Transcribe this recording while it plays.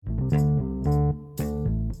What's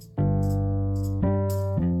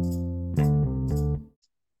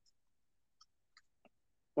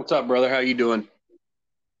up, brother? How you doing?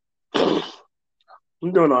 I'm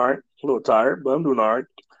doing all right. A little tired, but I'm doing all right.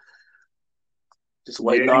 Just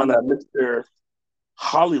waiting Yeah, on Mr.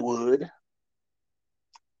 Hollywood.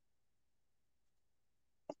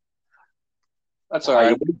 that's all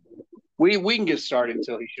How right. you? We can get started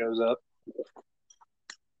until he shows up.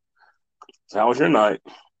 How was your night?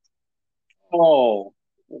 Oh,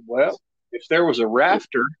 well, if there was a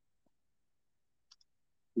rafter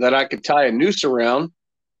that I could tie a noose around,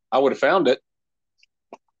 I would have found it.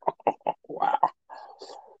 Wow.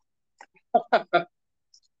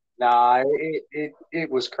 Nah,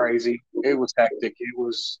 it was crazy. It was hectic. It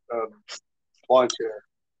was a bunch of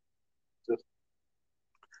just,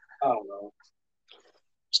 I don't know,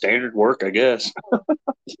 standard work, I guess.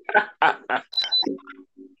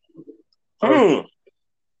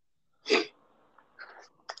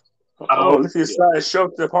 Oh, this is to show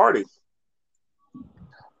up to the party.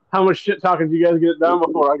 How much shit talking did you guys get done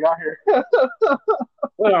before I got here?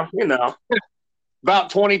 Well, About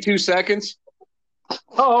 22 seconds.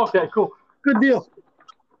 Oh, okay, cool. Good deal.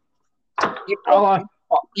 You know,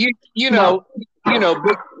 you know,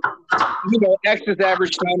 X's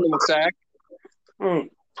average time in the sack. Is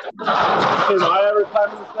my average time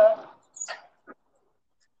in the sack?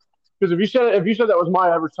 Because if you said that was my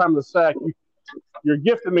average time in the sack, you're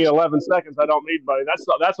gifting me 11 seconds. I don't need, buddy.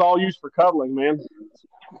 That's all used for cuddling, man.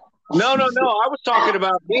 No. I was talking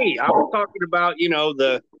about me. I was talking about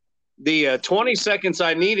the 20 seconds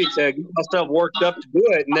I needed to get myself worked up to do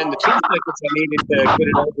it, and then the 2 seconds I needed to get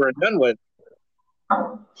it over and done with.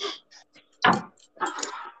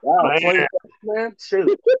 Wow, man,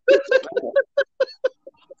 shoot.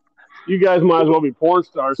 You guys might as well be porn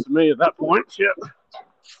stars to me at that point. Shit.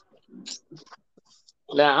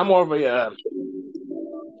 Nah, I'm more of a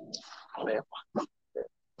man.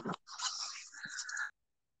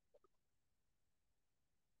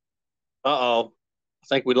 Uh-oh. I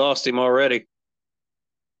think we lost him already.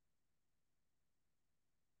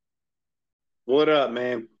 What up,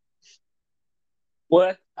 man?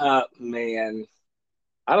 What up, man?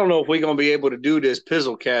 I don't know if we're going to be able to do this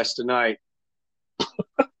Pizzlecast tonight.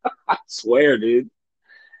 I swear, dude.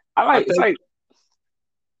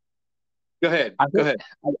 Go ahead. Go ahead.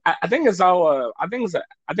 I think it's all. I think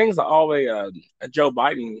it's always a Joe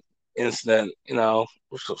Biden incident.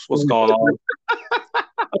 What's going on?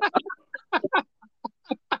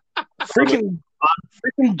 freaking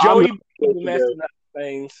Joey B messing up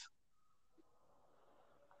things.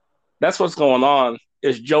 That's what's going on.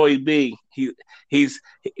 It's Joey B. We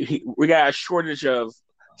got a shortage of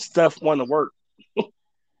stuff wanting to work.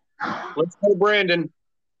 Let's go, Brandon.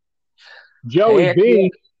 Joey B. Yeah.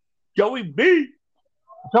 Joey B.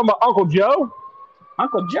 Talking about Uncle Joe?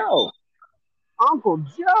 Uncle Joe. Uncle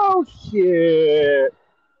Joe, shit.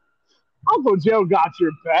 Uncle Joe got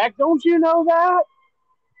your back. Don't you know that?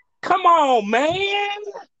 Come on, man.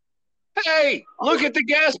 Hey, look at the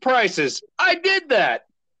gas prices. I did that.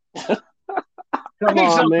 Come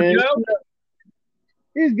on, man. Joe.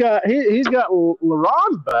 He's got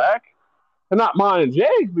LaRon's back. And not mine and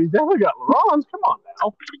Jake's, but he's definitely got LaRon's. Come on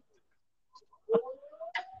now.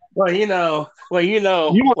 Well,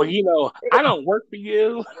 I don't work for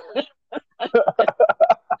you.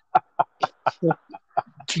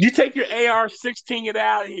 You take your AR-16 it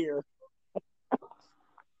out of here.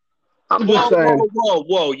 I'm just saying.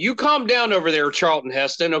 Whoa. You calm down over there, Charlton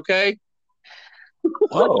Heston, okay?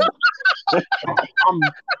 Whoa. I'm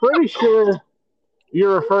pretty sure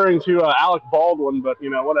you're referring to Alec Baldwin, but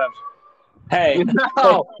whatever. Hey.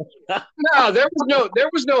 No, there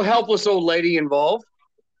was no helpless old lady involved.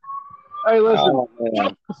 Hey, listen.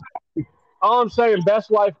 All I'm saying,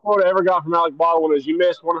 best life quote I ever got from Alec Baldwin is you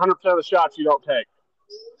miss 100% of the shots you don't take.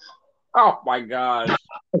 Oh, my gosh.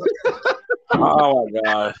 Oh, my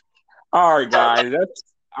gosh. All right, guys.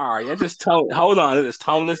 All right. Hold on. Let's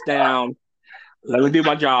tone this down. Let me do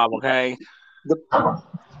my job, okay? Let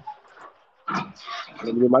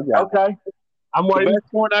me do my job. Okay. I'm waiting. The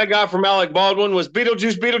best point I got from Alec Baldwin was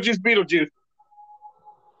Beetlejuice.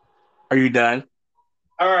 Are you done?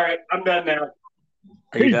 All right, I'm done now.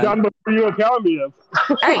 He's done before you were telling me this.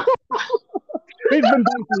 Hey. He's been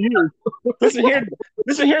done for years. Listen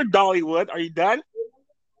here, Dollywood. Are you done?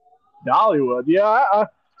 Dollywood? Yeah,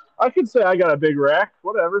 I could say I got a big rack.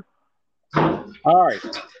 Whatever. All right.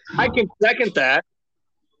 I can second that.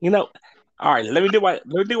 All right, let me do what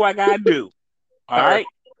I gotta do. All right.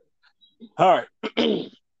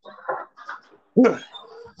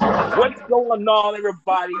 What's going on,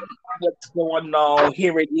 everybody? What's going on?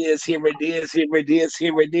 Here it is. Here it is. Here it is.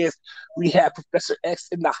 Here it is. We have Professor X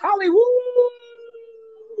in the Hollywood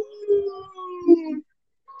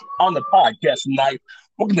on the podcast tonight.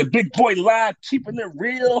 Welcome to Big Boy Live, keeping it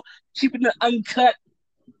real, keeping it uncut.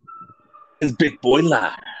 It's Big Boy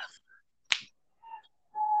Live.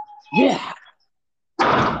 Yeah.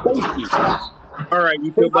 Thank you. All right,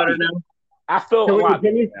 you feel better now? I feel a lot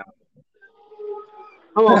better now.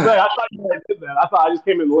 I'm gonna say, I thought you already did that. I thought I just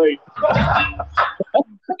came in late.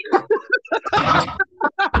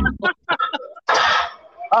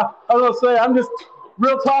 I was gonna say, I'm just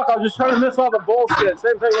real talk. I was just trying to miss all the bullshit.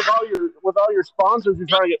 Same thing with all your sponsors. You're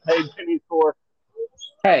trying to get paid pennies for.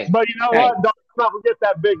 Hey, but you know what? Don't not forget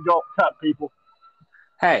that big gulp cup, people.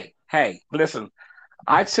 Hey, listen.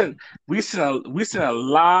 We sent a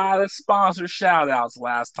lot of sponsor shout outs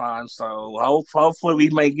last time, so hopefully we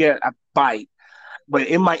may get a bite. But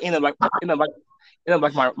it might end up like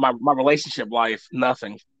my relationship life,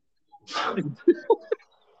 nothing.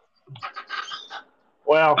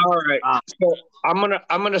 Well, all right. So I'm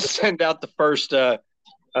gonna send out the first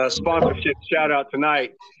sponsorship shout out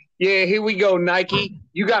tonight. Yeah, here we go, Nike.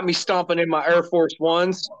 You got me stomping in my Air Force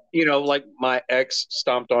Ones. You know, like my ex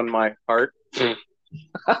stomped on my heart. Is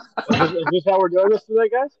this how we're doing this today,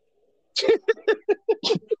 guys?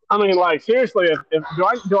 I mean, like, seriously, if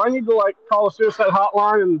do I need to like call a suicide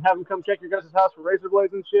hotline and have them come check your guys' house for razor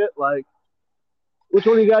blades and shit? Like, which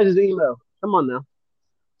one of you guys is emo? Come on now.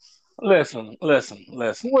 Listen. Well,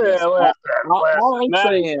 all I'm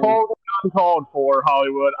saying, is totally uncalled for,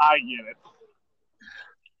 Hollywood. I get it.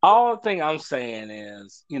 All the thing I'm saying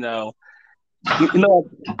is,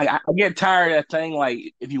 I get tired of that thing.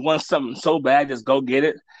 Like, if you want something so bad, just go get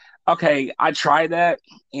it. Okay, I tried that,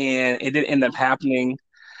 and it didn't end up happening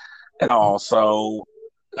at all. So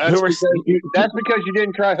that's because you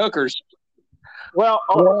didn't try hookers. Well,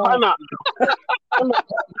 time out.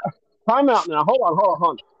 Time out now. Hold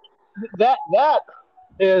on. That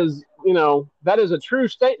is, that is a true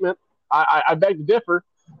statement. I beg to differ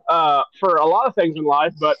for a lot of things in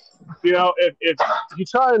life, but if you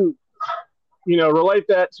try and relate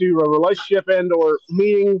that to a relationship and or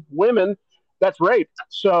meeting women, that's rape.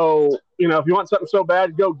 So if you want something so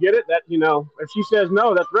bad, go get it. That if she says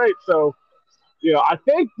no, that's rape. So I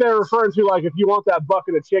think they're referring to like if you want that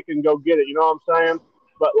bucket of chicken, go get it. You know what I'm saying?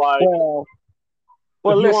 But like,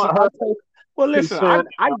 listen.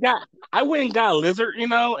 I went and got a lizard,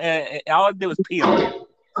 and all I did was pee on it.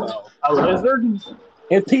 So, a lizard?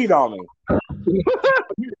 It peed on me.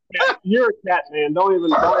 You're a cat man. Don't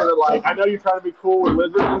even like. I know you're trying to be cool with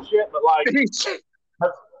lizards and shit, but like,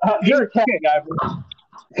 you're a cat guy. Bro.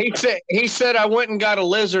 He said I went and got a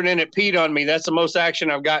lizard and it peed on me. That's the most action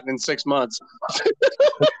I've gotten in 6 months.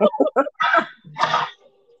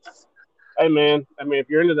 Hey man, I mean, if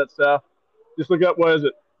you're into that stuff, just look up what is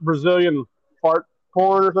it, Brazilian fart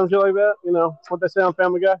porn or something like that. What they say on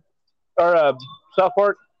Family Guy or South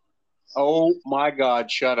Park. Oh my God!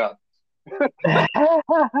 Shut up.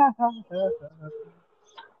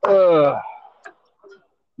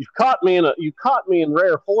 You've caught me in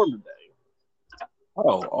rare form today.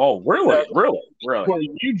 Oh, really? Well,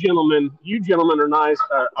 you gentlemen are nice.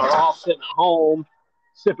 Are all sitting at home,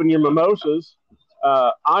 sipping your mimosas.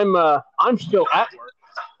 I'm still at work,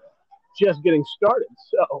 just getting started.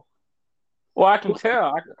 So, well, I can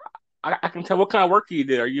tell. I can tell. What kind of work do you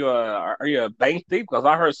do? Are you a bank thief? Because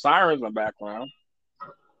I heard sirens in the background.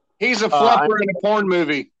 He's a fluffer in a porn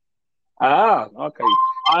movie. Ah, okay.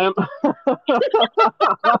 I am.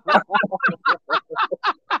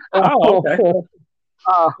 Oh, okay.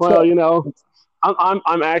 Well,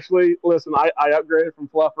 I'm actually listen. I upgraded from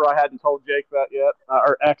fluffer. I hadn't told Jake that yet,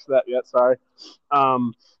 or X that yet. Sorry,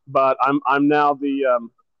 but I'm now the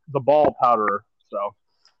ball powderer. So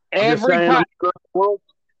every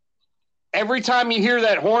time you hear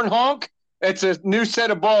that horn honk, it's a new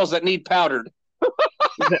set of balls that need powdered.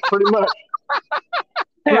 Pretty much.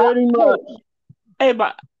 Pretty much. Hey,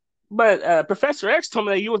 but Professor X told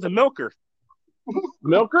me that you was a milker.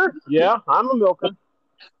 Milker? Yeah, I'm a milker.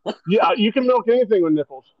 Yeah, you can milk anything with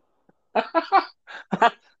nipples.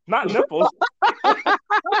 Not nipples.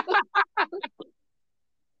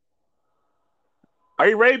 Are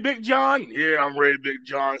you ready, Big John? Yeah, I'm ready, Big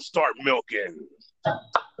John. Start milking.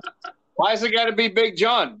 Why has it got to be Big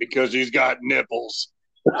John? Because he's got nipples.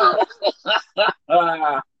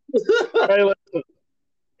 Hey, listen,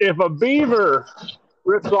 if a beaver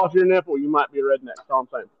rips off your nipple, you might be a redneck. That's all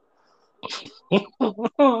I'm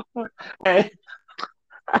saying. Hey,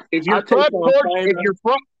 if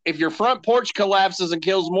your front porch collapses and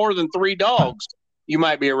kills more than 3 dogs, you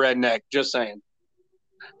might be a redneck. Just saying.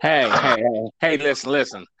 Hey,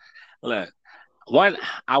 listen. Look, one,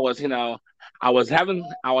 I was, I was having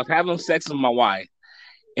sex with my wife,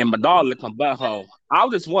 and my dog licked my butthole. I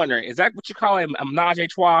was just wondering, is that what you call a menage a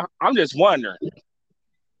trois? I'm just wondering.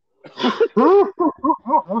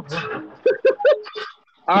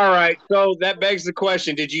 All right, so that begs the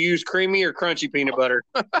question: did you use creamy or crunchy peanut butter?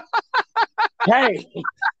 Hey,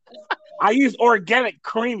 I use organic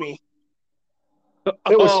creamy.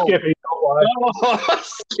 It was Skippy. Don't lie. Oh,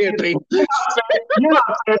 Skippy. You're not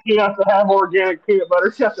fancy enough to have organic peanut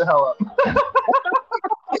butter. Shut the hell up.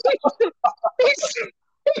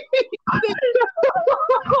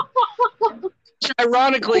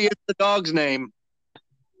 Ironically, it's the dog's name.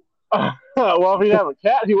 Well, if he'd have a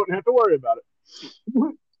cat, he wouldn't have to worry about it.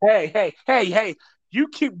 Hey, you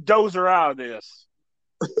keep Dozer out of this.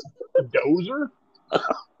 Dozer?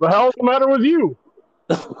 The hell's the matter with you?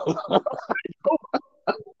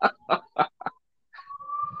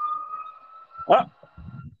 Oh,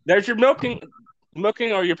 there's your milking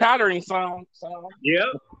or your powdering song. Yep.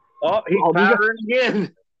 Oh, he's powdering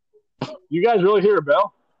again. You guys really hear a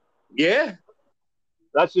bell? Yeah.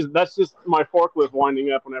 That's just my forklift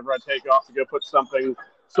winding up whenever I take off to go put something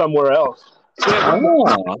somewhere else.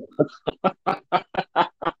 Oh.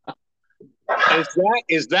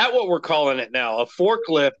 Is that what we're calling it now? A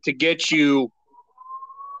forklift to get you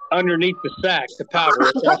underneath the sack to powder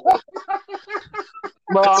it.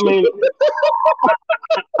 Well, I mean,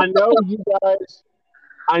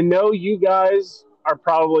 I know you guys are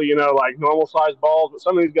probably, like normal sized balls, but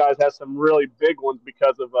some of these guys have some really big ones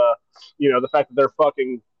because of, the fact that they're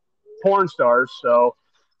fucking porn stars. So,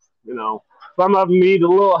 some of them need a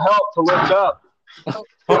little help to lift up. A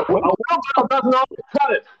little bit doesn't always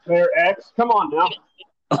cut it there, X. Come on now.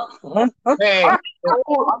 Hey, I'm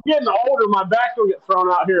getting older. My back will get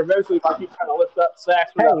thrown out here eventually if I keep trying to lift up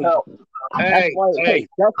sacks without help. Hey,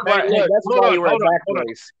 that's why you were back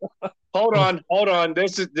race. Hold on.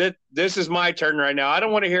 This is my turn right now. I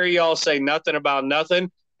don't want to hear y'all say nothing about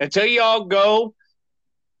nothing until y'all go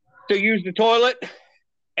to use the toilet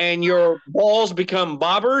and your balls become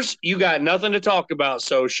bobbers. You got nothing to talk about,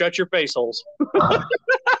 so shut your face holes. I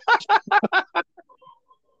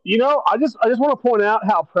just want to point out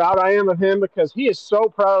how proud I am of him because he is so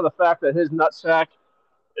proud of the fact that his nutsack,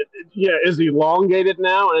 is elongated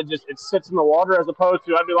now and it sits in the water as opposed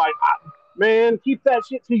to I'd be like, man, keep that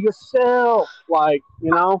shit to yourself, like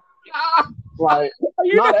not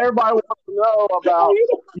everybody wants to know about.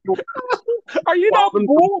 Are you not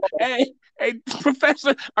bull? Hey,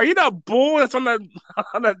 Professor, are you not bull that's on the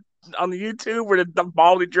YouTube where the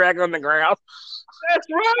ball is dragging on the ground? That's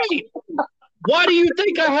right. Why do you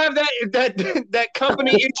think I have that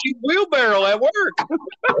company itchy wheelbarrow at work?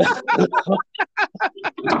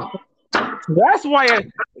 That's why I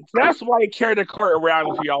carry the cart around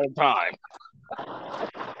with you all the time.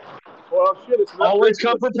 Well, shit, it's always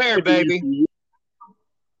come prepared, baby.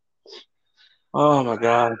 Oh my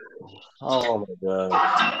god.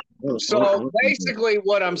 So basically,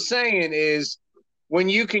 what I'm saying is, when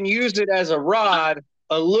you can use it as a rod,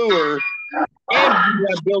 a lure, and you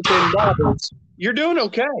have built-in bobbers, you're doing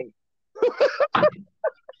okay.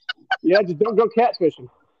 Yeah, just don't go catfishing.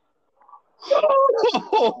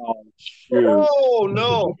 Oh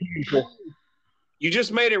no! You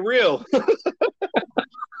just made it real.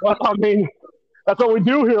 Well, I mean, that's what we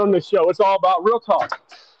do here on this show. It's all about real talk.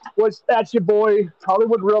 That's your boy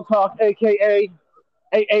Hollywood Real Talk, aka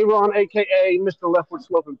Aaron, aka Mr. Leftward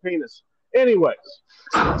Sloping Penis. Anyways,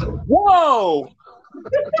 whoa!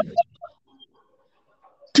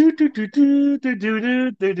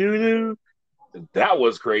 That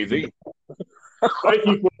was crazy. Thank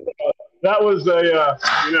you. That was a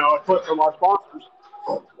clip from our sponsors.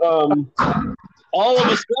 All of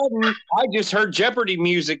a sudden, I just heard Jeopardy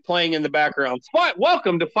music playing in the background.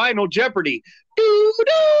 Welcome to Final Jeopardy. Please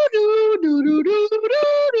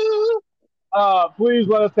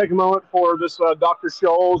let us take a moment for this Dr.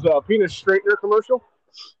 Scholl's penis straightener commercial.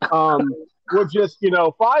 With just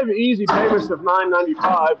 5 easy payments of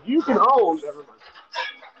 $9.95, you can own everybody.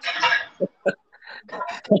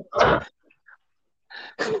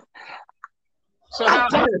 So I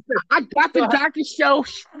got the Dr. Scholl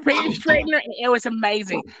penis straightener, and it was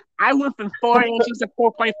amazing. I went from 4 inches to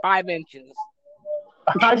 4.5 inches.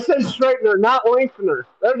 I said straightener, not lengthener.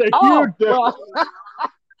 There's a huge difference.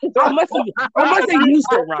 I must have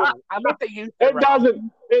used it wrong.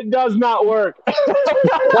 It does not work.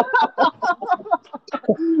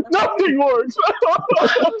 Nothing works.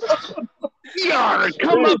 Yar,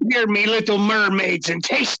 come up here, me little mermaids, and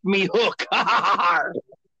taste me hook. All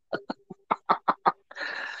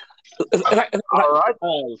right.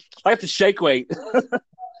 I have to shake weight.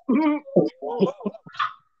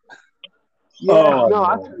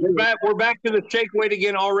 Yeah, We're back to the shake weight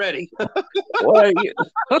again already. What?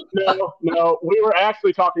 no, we were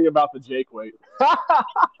actually talking about the Jake weight.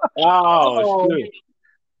 Oh, shoot.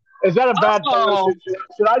 Is that a bad thing? Oh.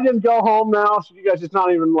 Should I just go home now? Should you guys just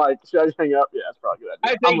not even like? Should I just hang up? Yeah, that's probably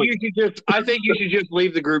a good idea. I think you should just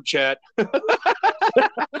leave the group chat. You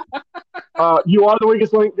are the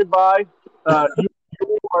weakest link. Goodbye.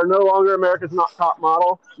 You are no longer America's Not Top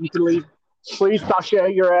Model. You can leave. Please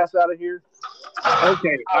sashay your ass out of here.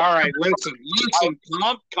 Okay. All right. Listen.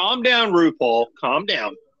 Calm down, RuPaul. Calm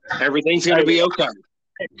down. Everything's gonna be okay.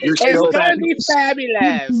 You're still be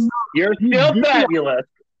fabulous. You're still fabulous.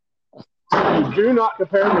 You do not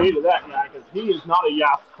compare me to that guy because he is not a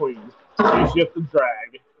yacht queen. He's just a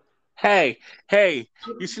drag. Hey,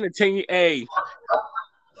 you seen the 10-year? Hey,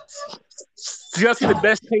 did you see the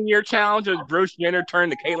best 10-year challenge of Bruce Jenner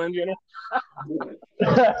turned to Caitlyn Jenner?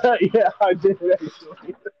 Yeah, I did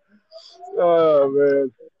actually. Oh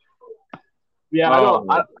man. Yeah,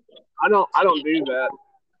 I don't do that,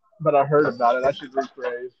 but I heard about it. I should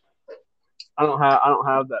rephrase. I don't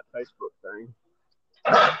have that Facebook thing.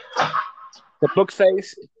 The book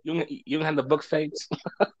face? You don't have the book face?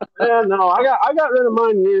 Yeah, no, I got rid of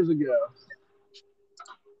mine years ago,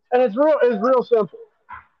 and it's real simple.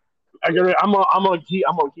 I'm gonna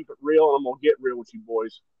keep it real, and I'm gonna get real with you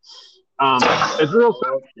boys. It's real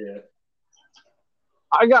simple. Yeah.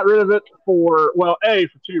 I got rid of it for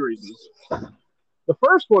two reasons. The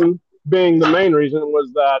first one being the main reason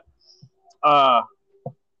was that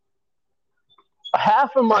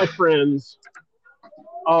half of my friends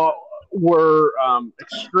were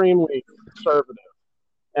extremely conservative,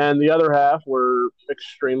 and the other half were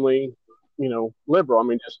extremely, liberal. I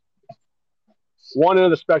mean, just one end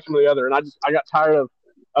of the spectrum or the other. And I got tired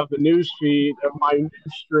of the news feed of my news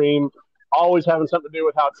stream always having something to do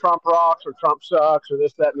with how Trump rocks or Trump sucks or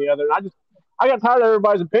this, that, and the other. And I got tired of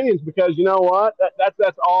everybody's opinions because you know what?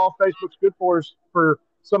 That's all Facebook's good for is for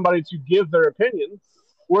somebody to give their opinion,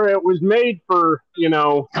 where it was made for,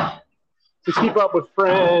 to keep up with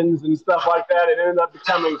friends and stuff like that. It ended up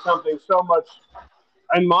becoming something so much,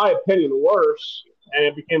 in my opinion, worse, and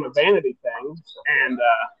it became a vanity thing. And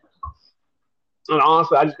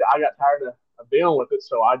honestly, I got tired of dealing with it.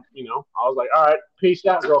 So I was like, all right, peace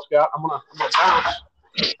out, Girl Scout. I'm gonna bounce.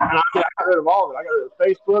 And I got rid of all of it. I got rid of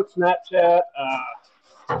Facebook, Snapchat,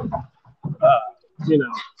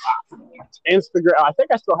 Instagram. I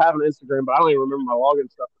think I still have an Instagram, but I don't even remember my login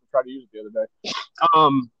stuff. I tried to use it the other day.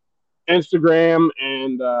 Instagram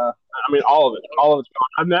and all of it. All of it's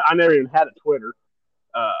gone. I never even had a Twitter.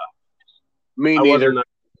 Me neither.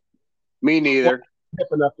 Me neither. Hip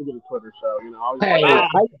enough to get a Twitter, so I was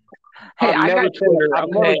I got Twitter. I've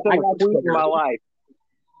never seen a tweet in my life.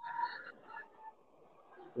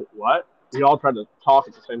 What? We all tried to talk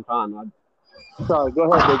at the same time. Sorry, go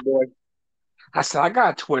ahead, big boy. I said I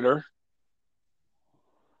got Twitter.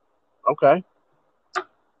 Okay.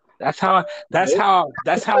 That's how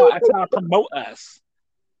I promote us.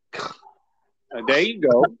 There you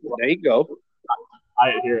go. I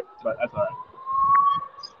didn't hear it, but that's all right.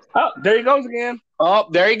 Oh, there he goes again. Oh,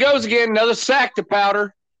 there he goes again. Another sack to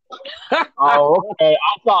powder. Oh, okay.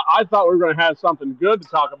 I thought we were going to have something good to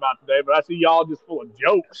talk about today, but I see y'all just full of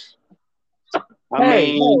jokes.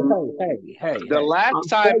 Hey. The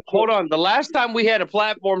last time we had a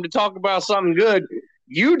platform to talk about something good,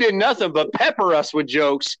 you did nothing but pepper us with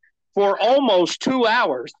jokes for almost 2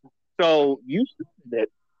 hours. So you did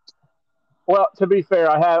it. Well, to be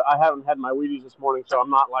fair, I haven't had my Wheaties this morning, so I'm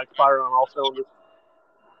not like firing on all cylinders.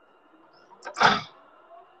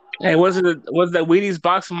 Hey, was that Wheaties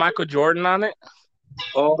box with Michael Jordan on it?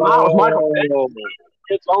 Oh, that was Michael.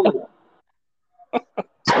 It's only.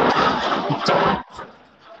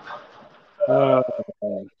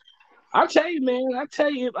 I'll tell you, man. I'll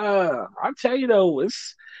tell you though,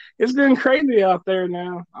 it's been crazy out there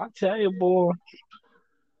now. I'll tell you, boy.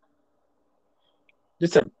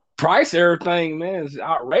 Just the price of everything, man, is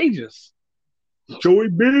outrageous. Joey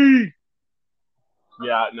B.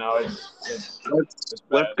 Yeah, no, let's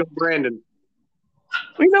go, Brandon.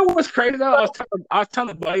 You know what's crazy though? I was telling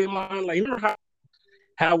a buddy of mine, like, you remember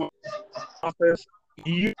how office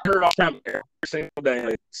you heard all the time every single day,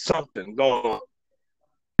 like, something going on.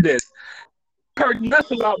 This heard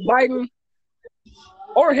nothing about Biden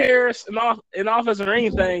or Harris in office or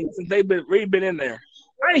anything since they've been in there.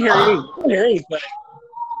 I ain't hear anything.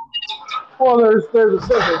 Well, there's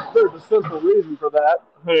a simple reason for that.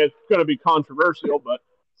 It's going to be controversial, but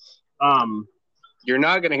you're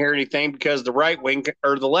not going to hear anything because the right wing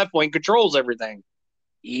or the left wing controls everything.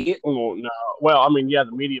 Yeah. Oh, no. Well, I mean, yeah,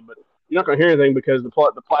 the media, but you're not going to hear anything because the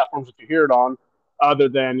platforms that you hear it on, other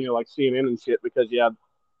than like CNN and shit, because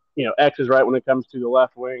X is right when it comes to the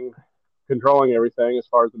left wing controlling everything as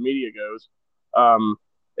far as the media goes.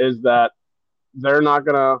 Is that they're not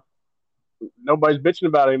gonna nobody's bitching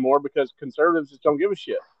about it anymore because conservatives just don't give a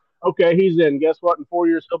shit. Okay, he's in. Guess what? In 4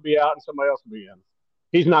 years he'll be out and somebody else will be in.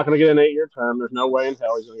 He's not going to get an 8-year term. There's no way in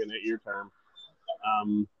hell he's going to get an 8-year term.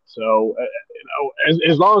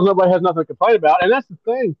 As long as nobody has nothing to complain about, and that's the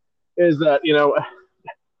thing, is that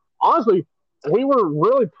honestly, we were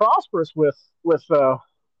really prosperous with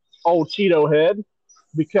old Cheeto head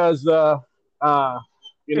because everybody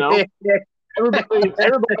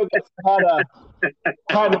that's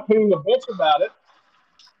had an opinion to bitch about it,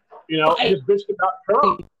 just bitched about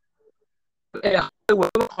Trump. Hey,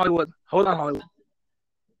 Hollywood. Hold on, Hollywood.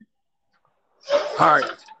 All right.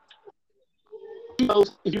 If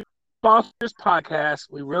you sponsor this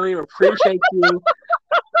podcast, we really appreciate you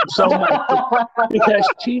so much because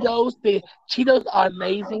Cheetos are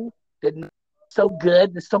amazing. They're so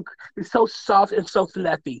good. They're so soft and so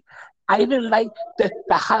fluffy. I even like the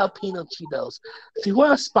jalapeno Cheetos. If you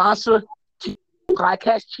want to sponsor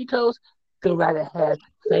podcast Cheetos, go right ahead.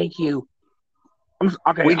 Thank you.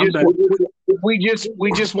 We just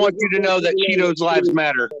want you to know that Cheetos lives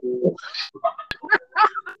matter.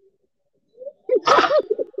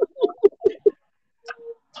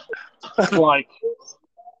 Like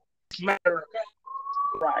matter,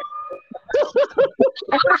 right?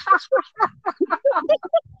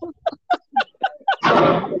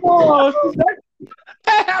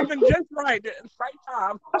 That happened just right at the right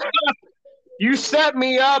time. You set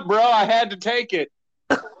me up, bro. I had to take it.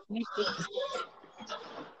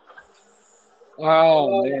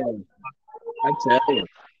 Oh man, I tell you,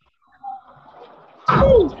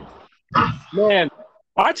 man.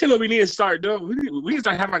 I tell you, we need to start doing. We need to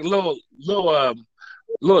start having like little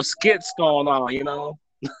skits going on,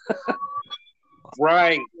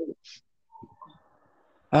 Right.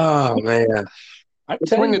 Oh man.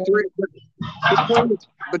 Between the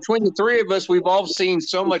three of us, we've all seen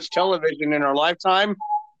so much television in our lifetime.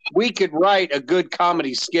 We could write a good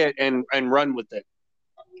comedy skit and run with it.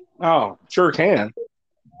 Oh, sure can.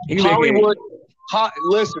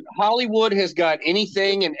 Hollywood has got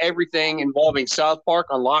anything and everything involving South Park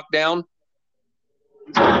on lockdown.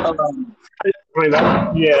 I'm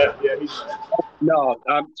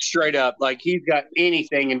straight up. Like, he's got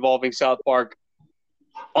anything involving South Park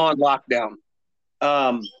on lockdown.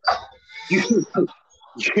 Well,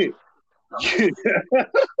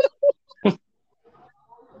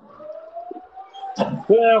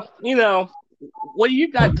 what do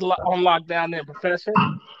you got on lockdown there, Professor?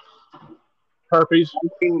 Herpes.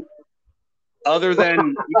 Other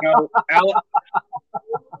than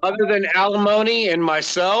alimony and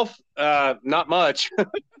myself, not much.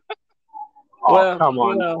 Well, come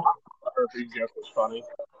on. Herpes joke was funny.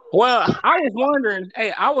 Well, I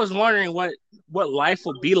was wondering what life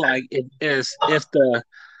would be like if the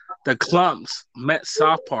Clumps met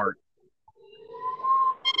South Park.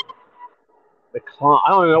 The Clump.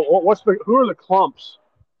 I don't know. Who are the Clumps?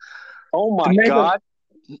 Oh my God!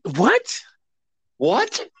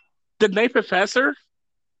 What? The name Professor?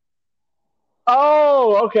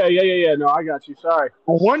 Oh, okay. Yeah. No, I got you. Sorry.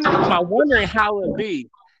 I'm wondering how it would be.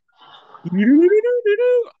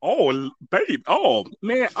 Oh, babe. Oh,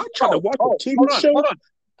 man. I'm trying to watch a TV show. Hold on.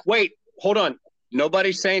 Wait, hold on.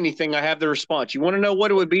 Nobody say anything. I have the response. You want to know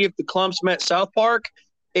what it would be if the Clumps met South Park?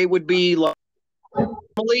 It would be like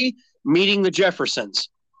meeting the Jeffersons.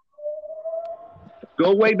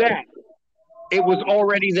 Go way back. It was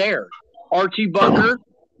already there. Archie Bunker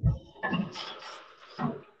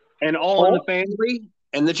and All in the Family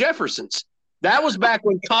and the Jeffersons. That was back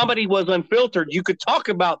when comedy was unfiltered. You could talk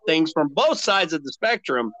about things from both sides of the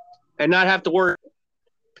spectrum and not have to worry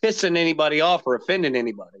pissing anybody off or offending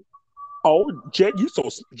anybody. Oh, Jay, you so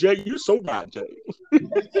bad, Jay.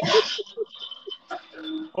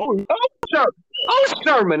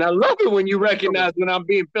 Sherman, I love it when you recognize when I'm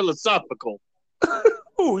being philosophical.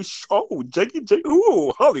 Jackie,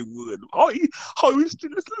 Hollywood. Hollywood,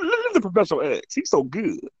 the Professor X. He's so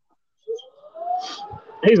good.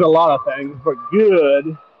 He's a lot of things, but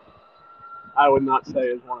good, I would not say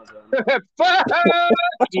is one of them. Fuck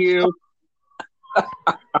you.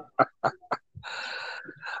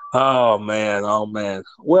 Oh man.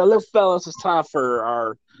 Well, look, fellas, it's time for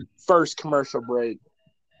our first commercial break.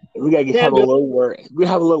 We gotta have a little word. We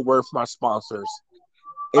have a little word from our sponsors.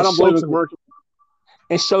 I don't believe in commercials.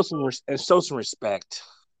 And show some respect.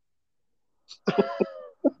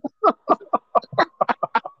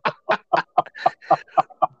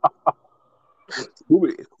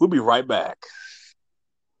 We'll be right back.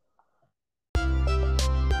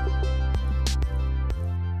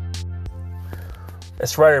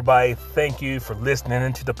 That's right, everybody. Thank you for listening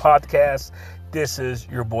into the podcast. This is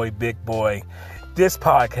your boy, Big Boy. This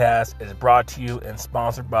podcast is brought to you and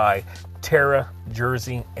sponsored by Terra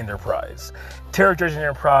Jersey Enterprise. Terra Jersey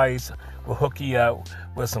Enterprise will hook you up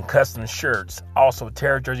with some custom shirts. Also,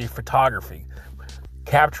 Terra Jersey Photography,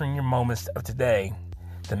 capturing your moments of today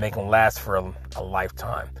to make them last for a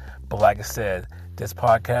lifetime. But like I said, this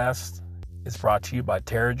podcast is brought to you by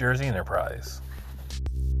Terra Jersey Enterprise.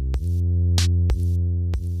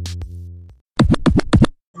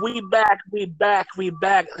 We back.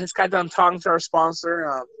 This guy done talking to our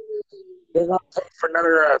sponsor. They're going to pay for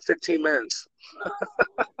another 15 minutes.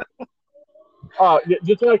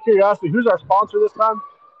 Just out of curiosity, who's our sponsor this time?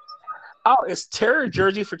 Oh, it's Terra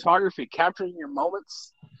Jersey Photography, capturing your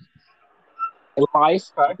moments in life,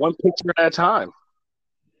 one picture at a time.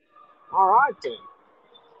 All right, then.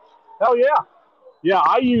 Hell yeah. Yeah,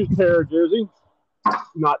 I use Terra Jersey.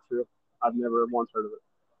 Not true. I've never once heard of it.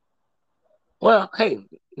 Well, hey,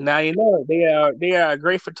 now you know they are a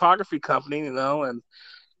great photography company, and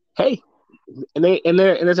hey, and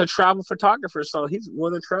there's a travel photographer, so he's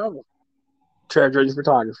willing to travel. Terra Jersey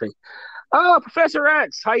Photography. Oh, Professor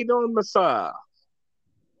X, how you doing, Miss? Oh,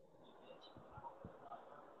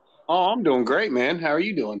 I'm doing great, man. How are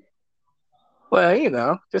you doing? Well,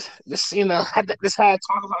 just had to talk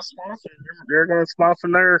about sponsors. They're going to sponsor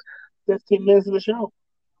another 15 minutes of the show.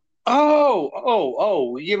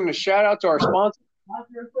 We're giving a shout out to our sponsor.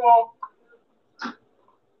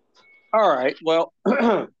 All right, well,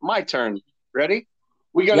 my turn. Ready?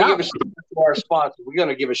 We're going to give a shout out to our sponsor. We're going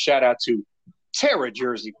to give a shout out to Terra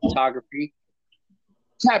Jersey Photography,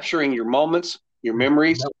 capturing your moments, your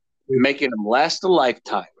memories, making them last a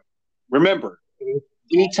lifetime. Remember,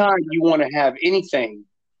 anytime you want to have anything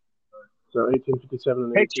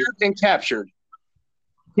pictured and captured,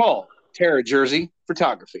 call Terra Jersey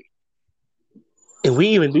Photography. And we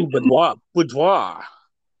even do boudoir.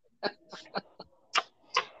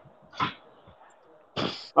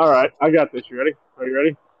 All right, I got this. You ready? Are you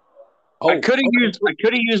ready? I could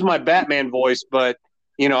have used my Batman voice, but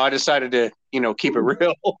I decided to keep it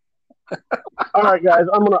real. All right, guys,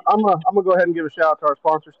 I'm gonna go ahead and give a shout out to our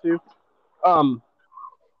sponsors too.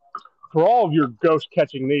 For all of your ghost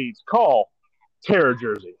catching needs, call Terra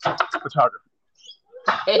Jersey Photography.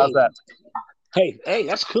 Hey. How's that? Hey,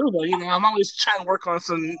 that's cool though. I'm always trying to work on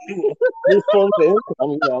some new forms of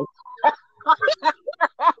income.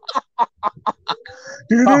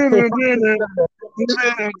 He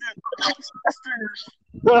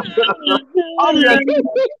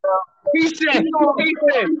said,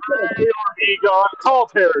 call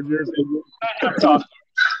Terra Jersey.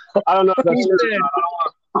 I don't know if that's true.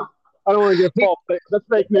 I don't want to get false. That's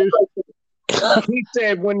fake news. He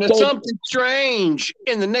said, when there's something strange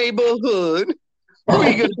in the neighborhood, who are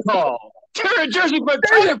you going to call? Terra Jersey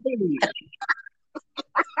Photography.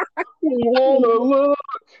 You want to look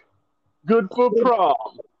good for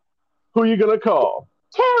prom? Who are you going to call?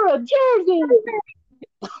 Terra Jersey.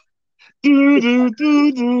 We'll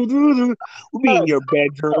be in your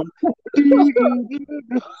bedroom.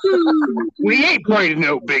 We ain't afraid of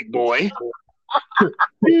no big boy.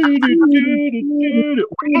 We ain't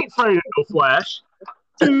afraid of no Flash.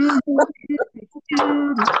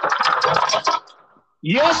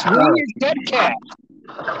 Yes, we is Dead Cat.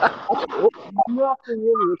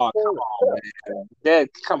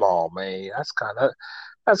 Come on, man. That's kind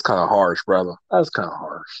of harsh, brother. That's kind of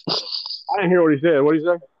harsh. I didn't hear what he said. What did he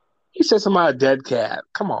say? He said something about a dead cat.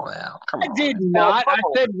 Come on now. Come on. I did not.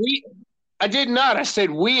 I did not. I said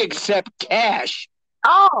we accept cash.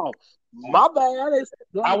 Oh, my bad.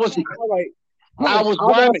 I was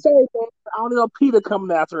rhyming. I don't know Peter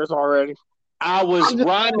coming after us already. I was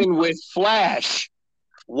rhyming with Flash.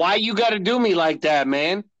 Why you got to do me like that,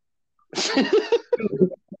 man?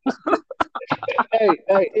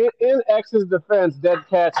 Hey, in X's defense, dead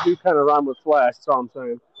cats do kind of rhyme with Flash. That's all I'm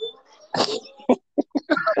saying.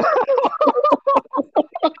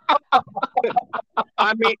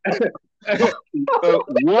 I mean,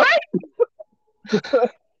 what?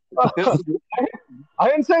 I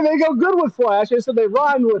didn't say they go good with Flash. I said they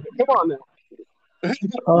rhyme with it. Come on now.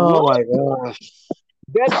 Oh my gosh.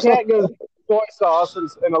 Dead cat goes soy sauce and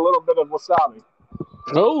a little bit of wasabi.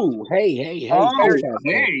 Oh, hey. Oh,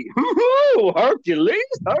 hey. Ooh,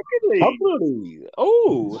 Hercules.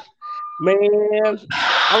 Oh, man.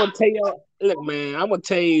 I'm gonna tell you. Look, man. I'm gonna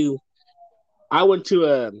tell you. I went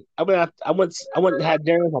and had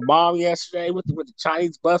dinner with my mom yesterday with the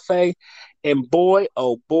Chinese buffet, and boy,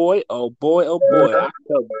 I felt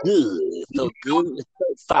good. So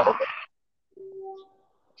fine.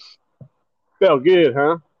 Felt good,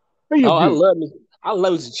 huh? I love me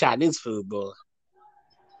some Chinese food, boy.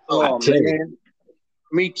 Oh, man.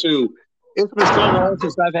 Me too. It's been so long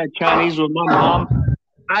since I've had Chinese with my mom.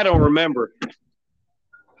 I don't remember.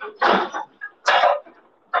 I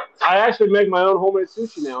actually make my own homemade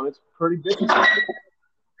sushi now, and it's pretty difficult.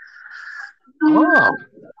 Oh,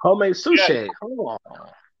 homemade sushi. Oh.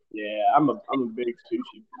 Yeah, I'm a big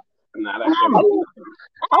sushi fanatic. I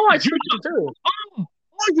like sushi too. Oh,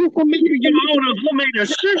 you for me to get own homemade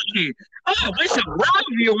sushi. Oh, it's a love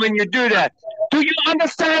you when you do that. Do you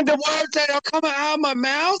understand the words that are coming out of my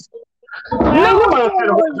mouth? No,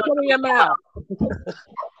 it's coming in your mouth.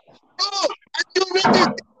 Oh, I do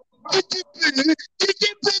it.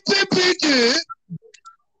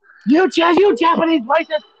 You Japanese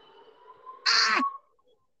racist!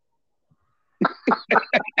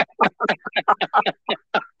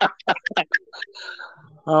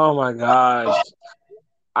 Oh my gosh!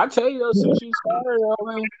 I tell you, those sushi's fire,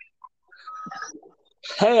 man.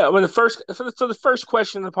 Hey, the first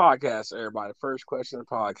question of the podcast, everybody. First question of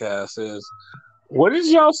the podcast is, what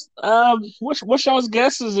is y'all's what's y'all's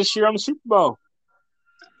guesses this year on the Super Bowl?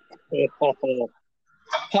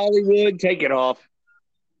 Hollywood, take it off.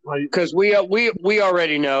 Because we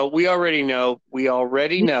already know. We already know. You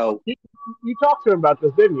talked to him about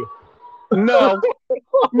this, didn't you? No,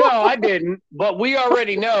 I didn't. But we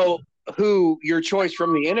already know who your choice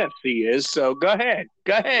from the NFC is. So go ahead,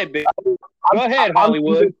 baby. Go ahead,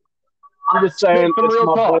 Hollywood. I'm just saying,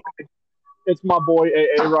 it's my boy,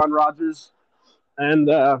 Aaron Rodgers, and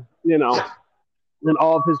and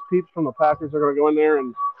all of his peeps from the Packers are going to go in there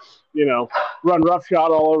and run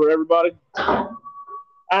roughshod all over everybody.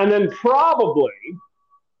 And then probably,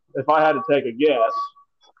 if I had to take a guess,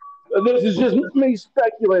 this is just me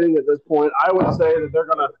speculating at this point, I would say that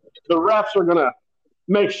the refs are gonna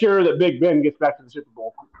make sure that Big Ben gets back to the Super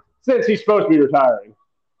Bowl since he's supposed to be retiring.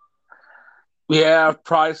 Yeah,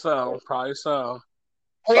 probably so.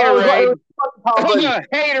 Haterade.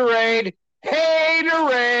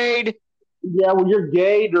 Yeah, well, you're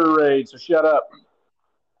Gatorade, so shut up.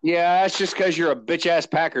 Yeah, that's just because you're a bitch ass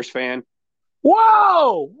Packers fan.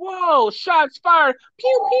 Whoa! Shots fired!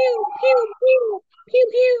 Pew pew pew pew pew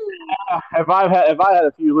pew. If I had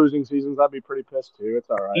a few losing seasons, I'd be pretty pissed too. It's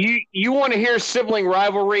all right. You want to hear sibling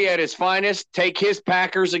rivalry at its finest? Take his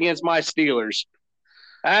Packers against my Steelers.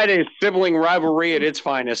 That is sibling rivalry at its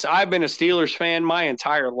finest. I've been a Steelers fan my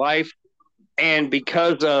entire life, and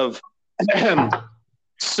because of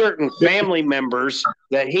certain family members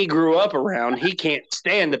that he grew up around, he can't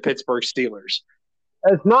stand the Pittsburgh Steelers.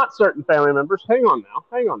 It's not certain family members. Hang on now.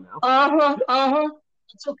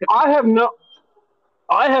 It's okay. I have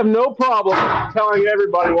no problem telling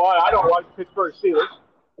everybody why I don't like the Pittsburgh Steelers,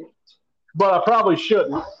 but I probably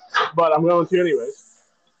shouldn't. But I'm going to anyways.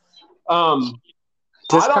 I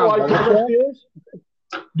don't like the Pittsburgh Steelers.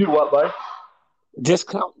 Do what, buddy?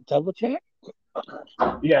 Discount double check?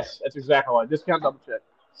 Yes, that's exactly right. Discount double check.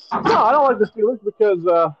 No, I don't like the Steelers because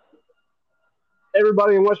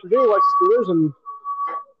everybody in West Virginia likes the Steelers, and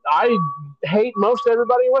I hate most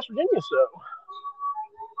everybody in West Virginia, so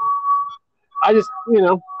I just,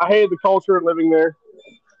 I hated the culture of living there,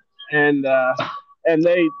 and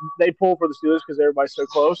they pull for the Steelers because everybody's so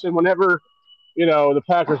close. And whenever, the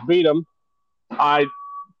Packers beat them, I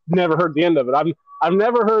never heard the end of it. I've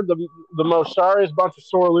never heard the most sorriest bunch of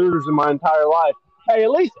sore losers in my entire life. Hey,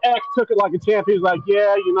 at least X took it like a champ. He was like,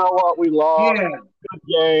 yeah, you know what, we lost, good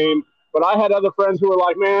game. But I had other friends who were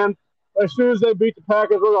like, man, as soon as they beat the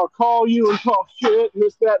Packers, we're going to call you and talk shit and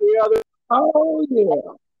this, that, and the other. Oh,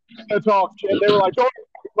 yeah. And talk shit. They were like, don't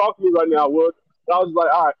talk to me right now, Wood. And I was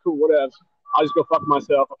like, all right, cool, whatever. I'll just go fuck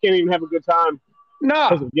myself. I can't even have a good time. No.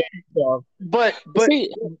 Because of the game, so. But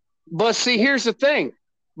see, here's the thing.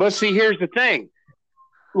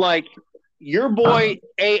 Like, your boy,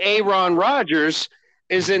 Aaron Rodgers,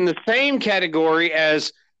 is in the same category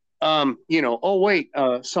as, someone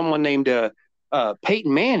named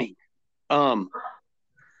Peyton Manning.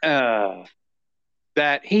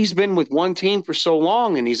 That he's been with one team for so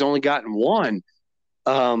long and he's only gotten one.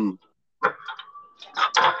 But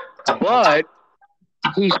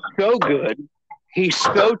he's so good. He's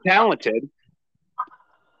so talented.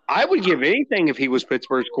 I would give anything if he was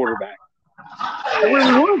Pittsburgh's quarterback. I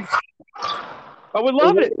really would. I would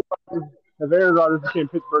love it. If Aaron Rodgers became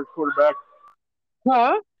Pittsburgh's quarterback,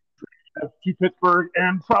 to Pittsburgh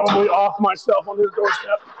and probably off myself on his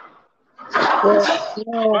doorstep.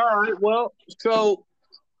 All right. Well, so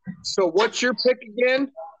what's your pick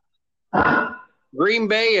again? Green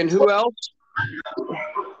Bay and who else?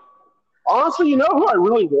 Honestly, you know who I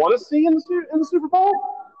really want to see in the Super Bowl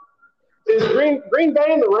is Green Bay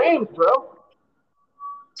and the Rams, bro.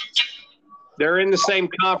 They're in the same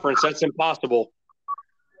conference. That's impossible.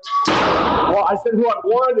 Well, I said who I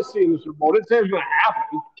wanted to see in the Super Bowl. I didn't say it was going to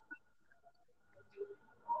happen.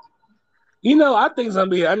 I think it's gonna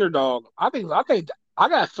be an underdog. I got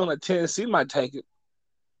a feeling that Tennessee might take it.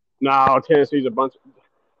 No, Tennessee's a bunch.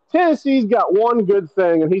 Tennessee's got one good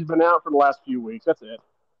thing, and he's been out for the last few weeks. That's it.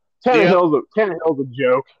 Tannehill's a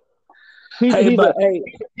joke. He's a But I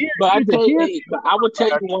would tell you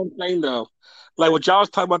quarterback. one thing though, like what y'all was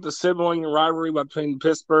talking about the sibling rivalry between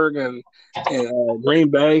Pittsburgh and Green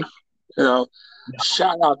Bay.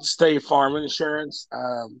 Shout out to State Farm Insurance.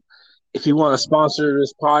 If you want to sponsor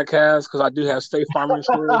this podcast, because I do have State Farm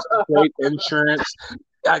Insurance, great insurance.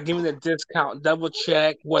 Give me the discount, double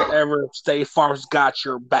check, whatever. State Farm's got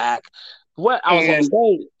your back. What I was going to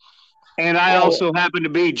say. And I also happen to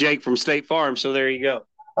be Jake from State Farm, so there you go.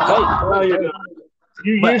 Hey,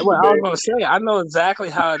 But what I was going to say, I know exactly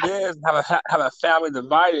how it is have a family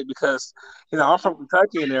divided because I'm from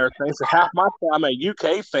Kentucky and everything. So half my family are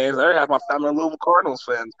UK fans, the other half my family are Louisville Cardinals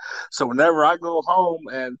fans. So whenever I go home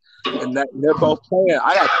and they're both playing,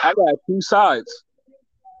 I got two sides.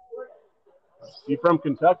 You from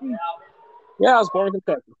Kentucky? Yeah, I was born in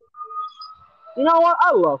Kentucky. You know what?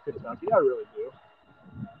 I love Kentucky. I really do.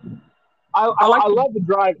 I love to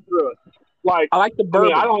drive through it. I like the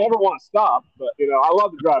bourbon. I don't ever want to stop, but I love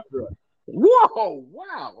to drive through it. Whoa!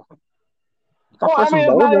 Wow. Well, it's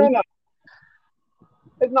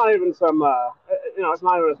not even some. It's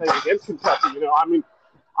not even a thing against Kentucky.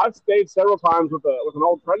 I've stayed several times with an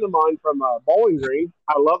old friend of mine from Bowling Green.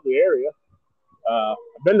 I love the area. I've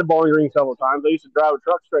been to Bowling Green several times. I used to drive a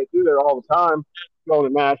truck straight through there all the time, going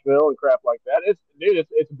to Nashville and crap like that. It's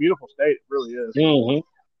a beautiful state. It really is. Mm-hmm.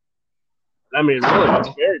 I mean, really, it's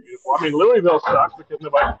very beautiful. I mean, Louisville sucks because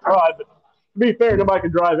nobody can drive, but to be fair, nobody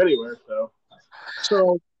can drive anywhere.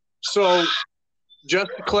 So,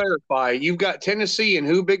 just to clarify, you've got Tennessee and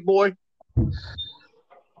who, big boy?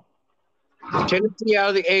 Tennessee out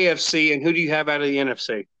of the AFC, and who do you have out of the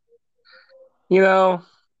NFC?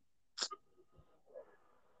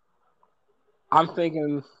 I'm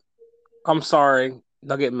thinking. I'm sorry,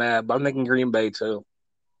 don't get mad, but I'm thinking Green Bay too.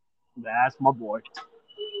 That's my boy.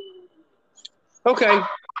 Okay.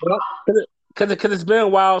 Well, because it's been a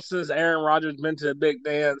while since Aaron Rodgers been to the big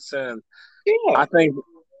dance, and I think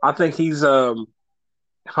he's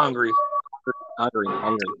hungry.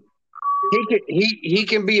 He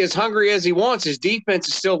can be as hungry as he wants. His defense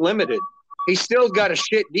is still limited. He's still got a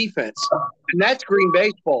shit defense, and that's Green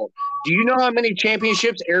Bay's fault. Do you know how many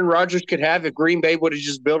championships Aaron Rodgers could have if Green Bay would have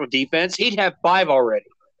just built a defense? He'd have 5 already.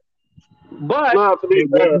 But they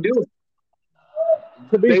wouldn't do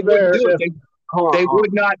it. They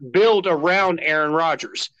would not build around Aaron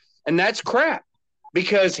Rodgers. And that's crap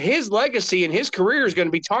because his legacy and his career is going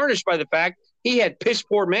to be tarnished by the fact he had piss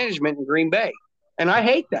poor management in Green Bay. And I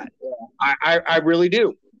hate that. I really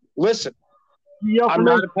do. Listen, I'm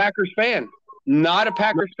not a Packers fan. Not a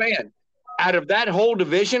Packers fan. Out of that whole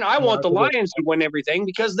division, I want the Lions to win everything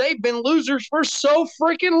because they've been losers for so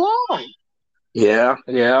freaking long. Yeah.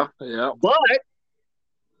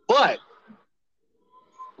 But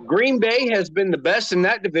Green Bay has been the best in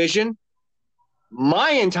that division my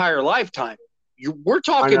entire lifetime. We're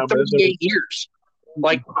talking 38 years.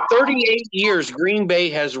 Like 38 years, Green Bay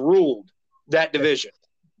has ruled that division.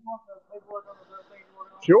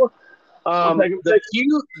 Sure.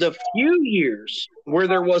 The few years where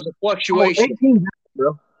there was a fluctuation,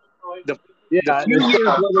 the few years where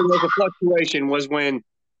there was a fluctuation was when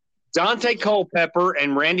Dante Culpepper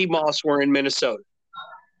and Randy Moss were in Minnesota.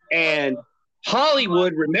 And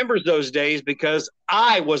Hollywood remembers those days because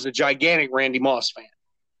I was a gigantic Randy Moss fan.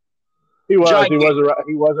 He was a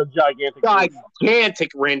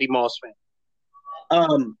gigantic Randy Moss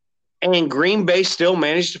fan. And Green Bay still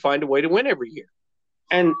managed to find a way to win every year.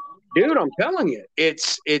 And dude, I'm telling you,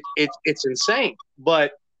 it's insane.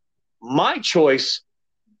 But my choice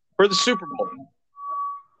for the Super Bowl,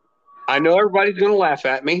 I know everybody's going to laugh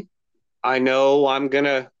at me. I know I'm going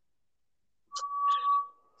to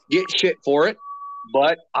get shit for it,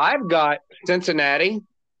 but I've got Cincinnati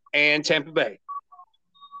and Tampa Bay.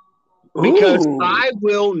 Because I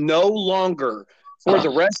will no longer, for the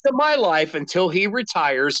rest of my life until he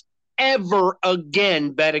retires, ever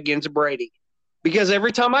again bet against Brady. Because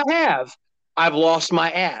every time I have, I've lost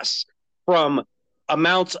my ass from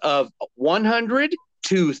amounts of $100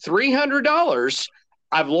 to $300.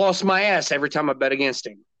 I've lost my ass every time I bet against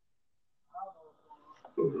him.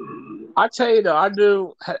 I tell you though, I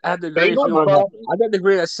do have to agree. I got to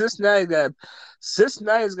agree that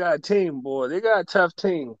Cincinnati's got a team, boy. They got a tough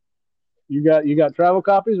team. You got travel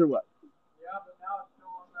copies or what? Yeah, but now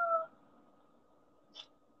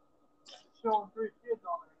it's showing 3 kids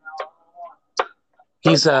on there now.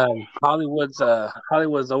 He's Hollywood's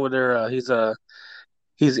over there.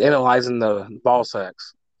 He's analyzing the ball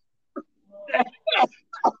sacks.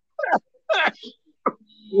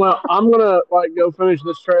 Well, I'm gonna go finish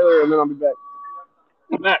this trailer and then I'll be back.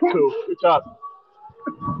 Matt, cool. Good job.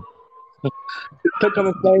 Click on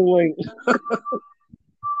the same link.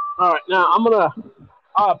 All right, now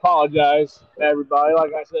I apologize to everybody.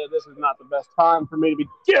 Like I said, this is not the best time for me to be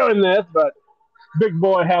doing this, but Big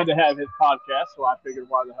Boy had to have his podcast, so I figured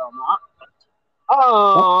why the hell not.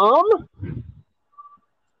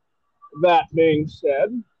 That being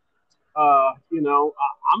said, I'm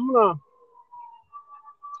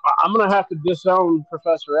gonna have to disown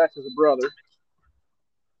Professor X as a brother.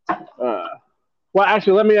 Well,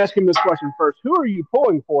 actually, let me ask him this question first. Who are you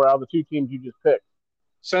pulling for out of the two teams you just picked?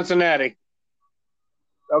 Cincinnati.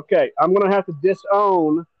 Okay, I'm gonna have to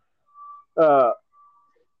disown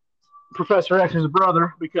Professor X's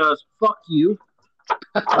brother because fuck you.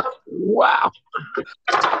 Wow.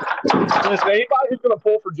 Listen, anybody who's gonna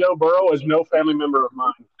pull for Joe Burrow is no family member of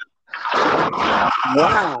mine.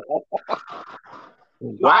 Wow.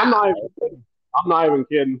 I'm not even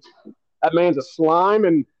kidding. That man's a slime,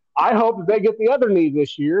 and I hope that they get the other knee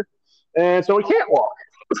this year, and so he can't walk.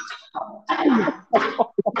 He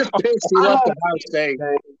left Ohio State.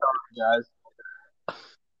 Guys.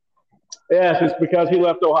 Yes, it's because he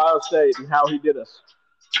left Ohio State and how he did us.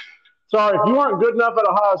 Sorry, if you weren't good enough at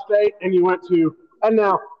Ohio State and you went to, and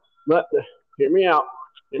now, hear me out.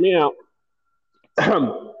 The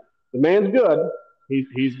man's good.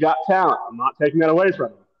 He's got talent. I'm not taking that away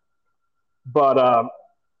from him. But I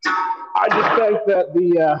just think that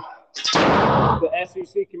the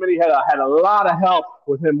SEC committee had a lot of help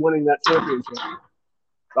with him winning that championship.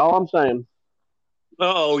 That's all I'm saying.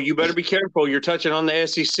 Oh, you better be careful. You're touching on the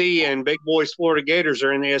SEC, and Big Boy's Florida Gators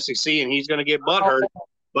are in the SEC, and he's going to get butthurt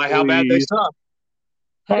by how bad they suck.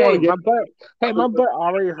 Hey, my butt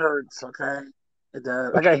already hurts. Okay, it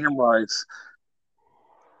does. I got hemorrhoids.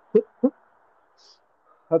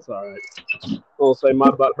 That's all right. I'll say my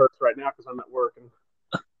butt hurts right now because I'm at work, and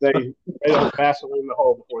they don't Vaseline the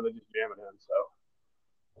hole before they just jam it in. So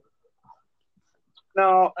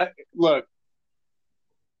No, look.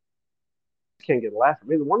 Can't get a laugh at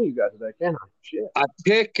either one of you guys today, can I? Shit. I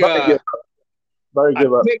pick.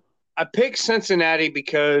 I pick Cincinnati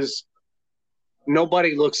because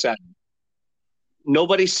nobody looks at them.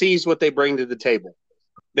 Nobody sees what they bring to the table.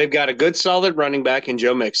 They've got a good, solid running back in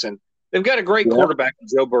Joe Mixon. They've got a great quarterback in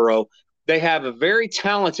Joe Burrow. They have a very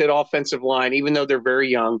talented offensive line, even though they're very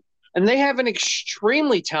young, and they have an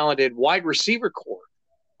extremely talented wide receiver core.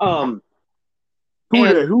 Who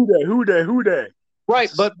they?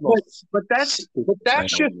 Right, but that's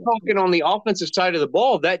just talking on the offensive side of the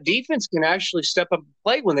ball. That defense can actually step up and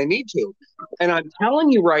play when they need to. And I'm telling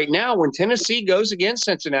you right now, when Tennessee goes against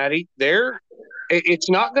Cincinnati, it's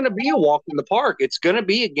not going to be a walk in the park. It's going to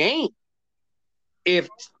be a game. If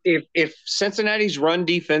Cincinnati's run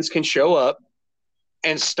defense can show up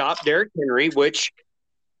and stop Derrick Henry, which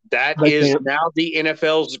that is now the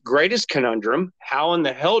NFL's greatest conundrum, how in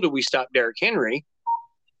the hell do we stop Derrick Henry?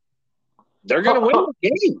 They're going to win the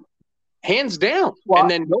game, hands down. And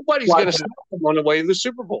then nobody's going to stop them on the way to the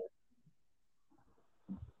Super Bowl.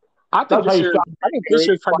 I think this year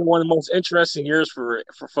is probably one of the most interesting years for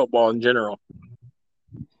football in general.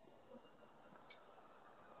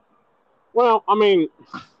 Well, I mean,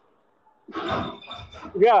 yeah,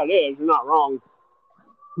 it is. You're not wrong.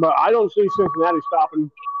 But I don't see Cincinnati stopping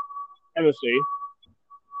Tennessee.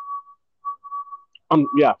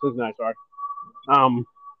 Cincinnati, sorry.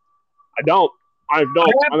 I don't. I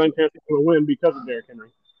think Tennessee's going to win because of Derrick Henry.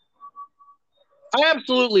 I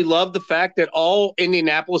absolutely love the fact that all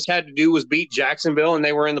Indianapolis had to do was beat Jacksonville, and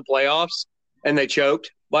they were in the playoffs, and they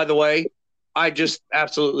choked, by the way. I just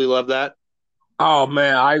absolutely love that. Oh,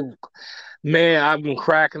 man. I've been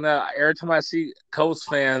cracking up. Every time I see Colts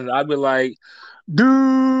fans, I'd be like,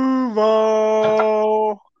 Duval.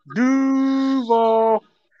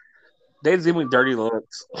 They just give me dirty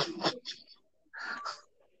looks.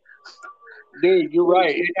 Dude, you're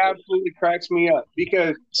right. It absolutely cracks me up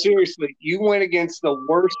because, seriously, you went against the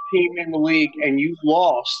worst team in the league and you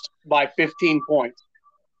lost by 15 points.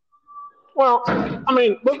 Well, I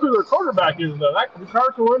mean, look who their quarterback is, though.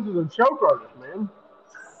 Carson Wentz is a choke artist, man.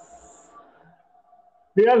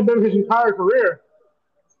 He hasn't been his entire career.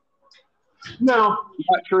 No.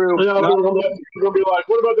 Not true. You're going to be like,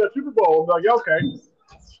 what about that Super Bowl? I'm like, okay.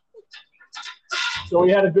 So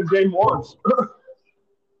he had a good game once.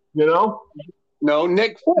 You know? No,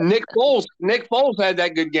 Nick Foles had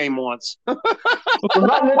that good game once. Was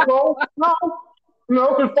that Nick Foles?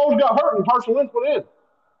 No, because Foles got hurt and Carson Wentz went in.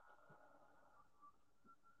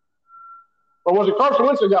 Or was it Carson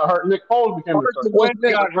Wentz that got hurt and Nick Foles became the Carson starter? Wentz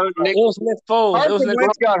got hurt. It was Nick Foles. It was Carson Nick.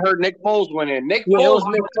 Wentz got hurt. Nick Foles went in. Nick Yeah, it Foles was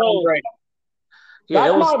Nick Foles. Brady. Yeah,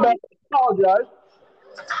 That's it was. my bad. I apologize.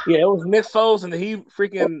 Yeah, it was Nick Foles, and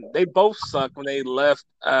they both sucked when they left.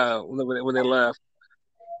 When they left.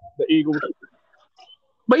 The Eagles.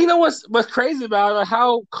 But you know what's crazy about it?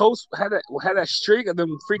 How Colts had that streak of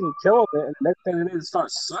them freaking killing it, and next thing they did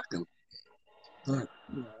start sucking.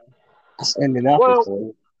 It's Indianapolis.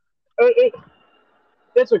 Well,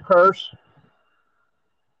 it's a curse.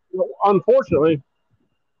 Unfortunately,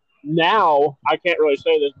 now I can't really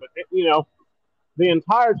say this, but the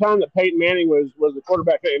entire time that Peyton Manning was the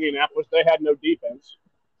quarterback at Indianapolis, they had no defense.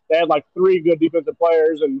 They had like 3 good defensive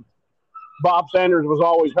players, and Bob Sanders was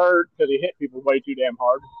always hurt because he hit people way too damn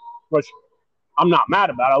hard, which I'm not mad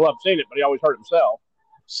about. I love seeing it, but he always hurt himself.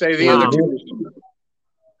 Say the other two.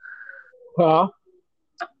 Huh?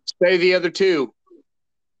 Say the other two.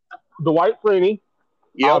 Dwight Freeney,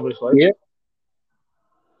 obviously. Yep.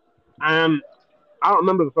 And I don't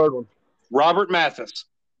remember the third one. Robert Mathis.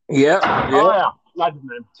 Yep. Oh, yeah. That's his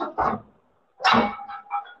name.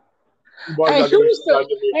 Hey, who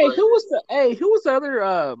was the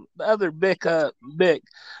other big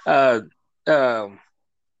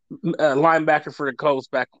linebacker for the Colts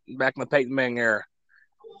back in the Peyton Manning era?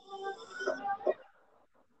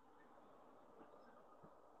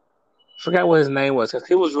 Forgot what his name was because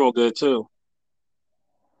he was real good too.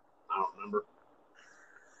 I don't remember.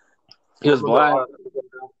 He was black.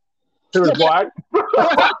 He was black.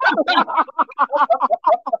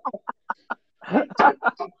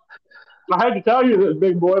 I hate to tell you this,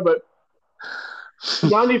 big boy, but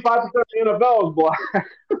 95% of the NFL is black.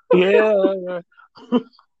 Yeah.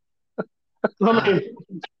 I mean,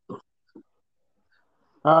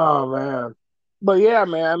 oh man. But yeah,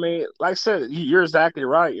 man. I mean, like I said, you're exactly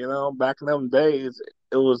right. Back in them days,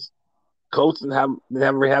 it was Colts didn't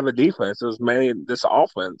have a defense. It was mainly this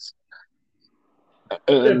offense.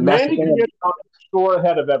 if Manny could get on score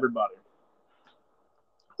ahead of everybody,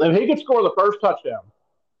 if he could score the first touchdown,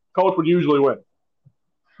 Colts would usually win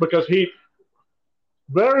because he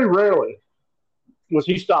very rarely was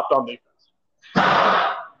he stopped on defense.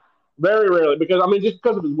 Very rarely, because just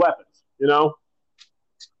because of his weapons,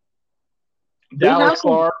 Dallas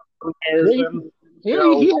Clark, Harrison. He has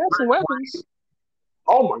some weapons.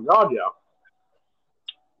 Oh my God, yeah.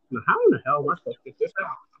 Now, how in the hell am I supposed to get this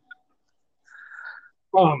out?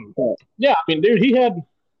 Yeah, dude, he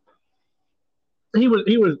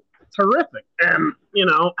was terrific, and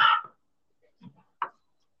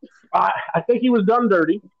I think he was done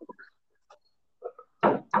dirty,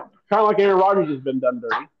 kind of like Aaron Rodgers has been done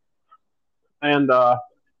dirty, and I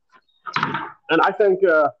think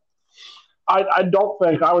I don't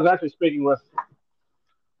think I was actually speaking with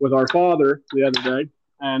our father the other day,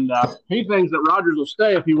 and he thinks that Rodgers will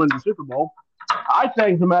stay if he wins the Super Bowl. I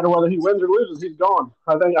think no matter whether he wins or loses, he's gone.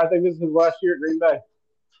 I think this is his last year at Green Bay.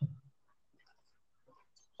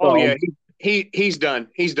 Oh yeah, he's done.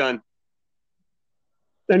 He's done.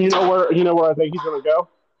 And you know where I think he's going to go?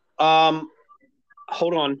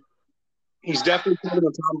 Hold on. He's definitely coming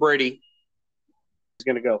with Tom Brady. He's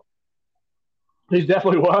going to go. He's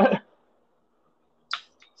definitely what?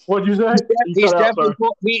 What'd you say?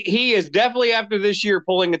 He is definitely after this year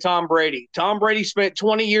pulling a Tom Brady. Tom Brady spent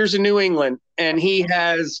 20 years in New England, and he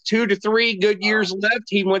has 2 to 3 good years left.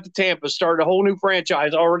 He went to Tampa, started a whole new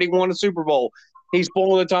franchise, already won a Super Bowl. He's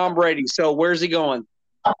pulling a Tom Brady. So where's he going?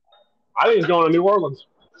 I think he's going to New Orleans.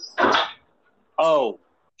 Oh,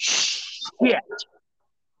 shit.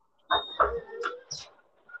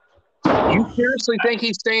 You seriously think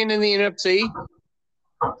he's staying in the NFC?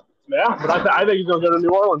 Yeah, but I think he's going to go to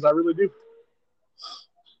New Orleans. I really do.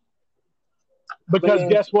 Because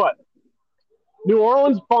guess what? New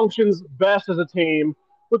Orleans functions best as a team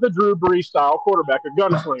with a Drew Brees-style quarterback, a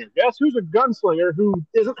gunslinger. Guess who's a gunslinger who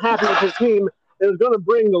isn't happy with his team and is going to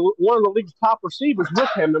bring one of the league's top receivers with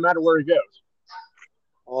him no matter where he goes?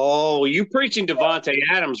 Oh, you preaching Devontae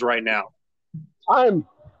Adams right now. I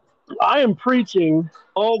am preaching.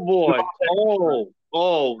 Oh, boy.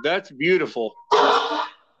 Oh, that's beautiful.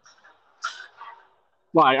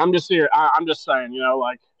 Like, I'm just here. I'm just saying,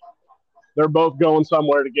 they're both going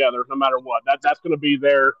somewhere together, no matter what. That's going to be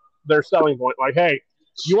their selling point. Like, hey,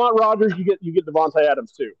 you want Rodgers, you get Devontae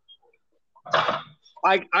Adams too.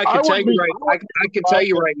 I can tell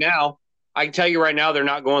you right now. I can tell you right now, they're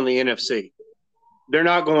not going to the NFC. They're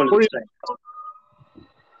not going to the States.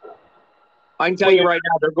 I can tell you right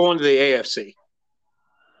now, they're going to the AFC.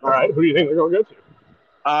 All right, who do you think they're going to go to?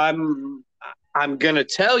 I'm going to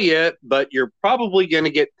tell you, but you're probably going to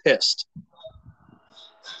get pissed.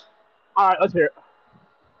 All right, let's hear it.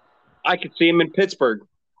 I could see him in Pittsburgh.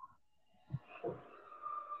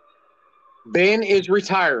 Ben is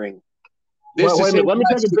retiring. Wait a minute. Let me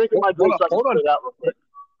take a drink of my drink so I can figure it out real quick.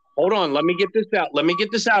 Hold on. Let me get this out. Let me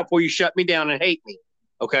get this out before you shut me down and hate me.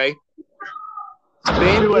 Okay?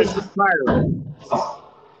 Ben is retiring.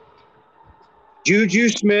 Juju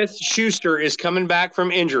Smith-Schuster is coming back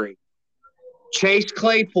from injury. Chase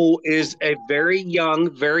Claypool is a very young,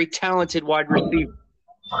 very talented wide receiver.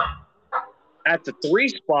 At the 3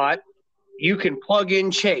 spot, you can plug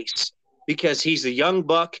in Chase because he's a young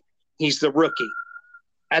buck. He's the rookie.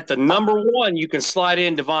 At the number 1, you can slide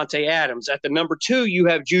in Devontae Adams. At the number 2, you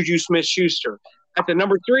have Juju Smith-Schuster. At the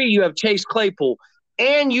number 3, you have Chase Claypool.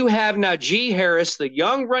 And you have Najee Harris, the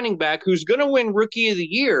young running back who's going to win Rookie of the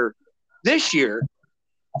Year this year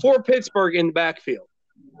for Pittsburgh in the backfield.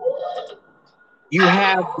 You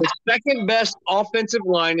have the second best offensive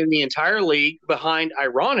line in the entire league behind,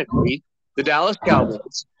 ironically, the Dallas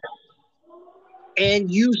Cowboys. And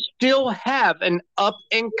you still have an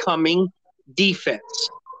up-and-coming defense.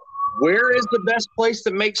 Where is the best place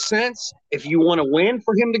that makes sense if you want to win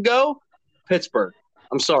for him to go? Pittsburgh.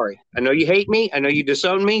 I'm sorry. I know you hate me. I know you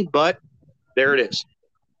disown me, but there it is.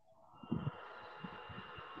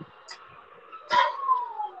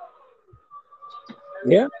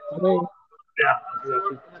 Yeah. I mean,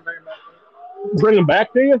 Bring him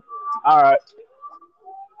back to you? All right.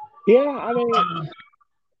 yeah. I mean,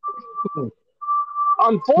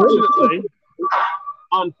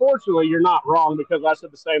 unfortunately, you're not wrong because I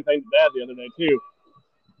said the same thing to Dad the other day too.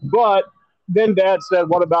 But then Dad said,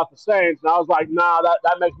 "What about the Saints?" And I was like, "Nah,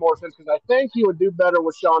 that makes more sense because I think he would do better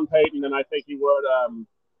with Sean Payton than I think he would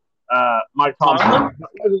Mike Tomlin."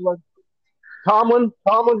 Tomlin,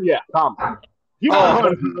 yeah, Tomlin. You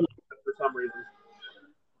for some reason.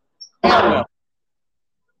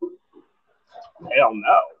 Hell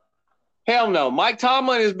no. Hell no. Mike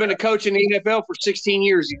Tomlin has been a coach in the NFL for 16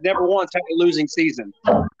 years. He's never once had a losing season.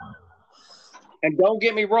 And don't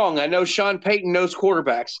get me wrong. I know Sean Payton knows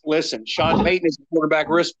quarterbacks. Listen, Sean Payton is a quarterback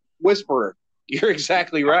whisperer. You're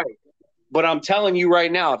exactly right. But I'm telling you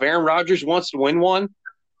right now, if Aaron Rodgers wants to win one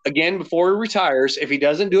again before he retires, if he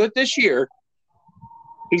doesn't do it this year,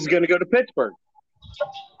 he's going to go to Pittsburgh.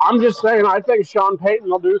 I'm just saying, I think Sean Payton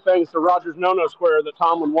will do things to Rodgers' no-no square that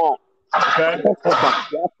Tomlin won't. Okay?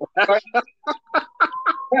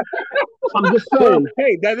 I'm just saying.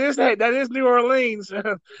 Hey, that is New Orleans.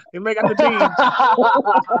 They make out the team.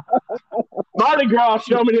 Mardi Gras,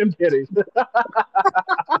 show me them titties.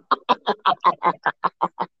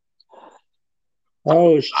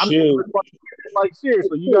 Oh shoot! Like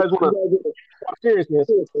seriously, you guys want to talk seriousness?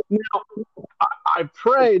 Now, I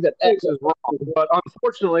pray that X is wrong, but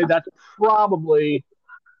unfortunately, that's probably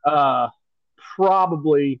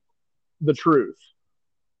the truth.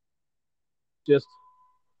 Just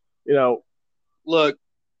look,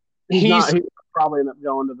 he's probably end up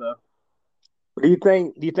going to the. Do you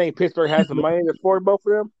think Pittsburgh has the money to afford both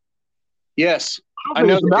of them? Yes, I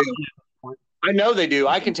know they do. I know they do.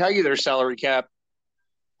 I can tell you their salary cap.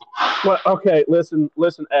 Well, okay, listen,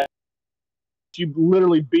 Ed. You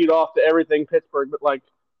literally beat off to everything Pittsburgh, but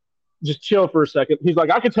just chill for a second. He's like,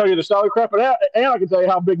 I can tell you the salary crap, and I can tell you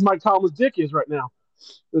how big Mike Tomlin's dick is right now.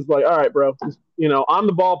 It's like, all right, bro. I'm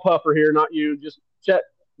the ball puffer here, not you. Just check.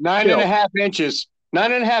 9.5 inches.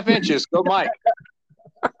 9.5 inches. Go, Mike.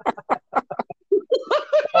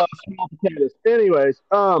 Small potatoes. Anyways,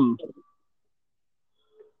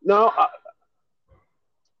 no,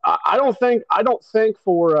 I don't think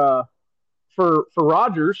for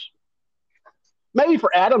Rodgers, maybe for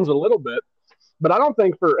Adams a little bit, but I don't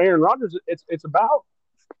think for Aaron Rodgers it's about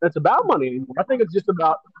money anymore. I think it's just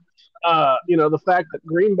about the fact that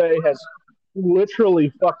Green Bay has literally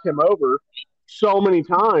fucked him over so many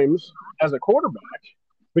times as a quarterback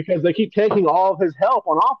because they keep taking all of his help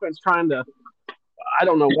on offense, trying to. I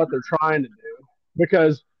don't know what they're trying to do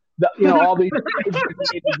because all these.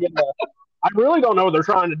 I really don't know what they're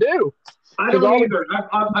trying to do. I don't either.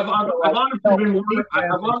 I've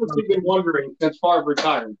honestly been wondering since Favre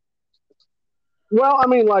retired. Well, I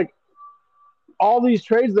mean, all these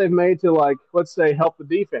trades they've made to, let's say, help the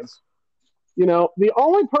defense. The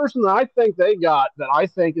only person that I think they got that I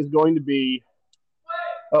think is going to be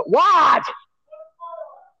what?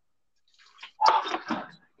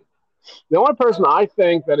 The only person I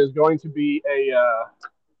think that is going to be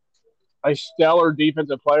a stellar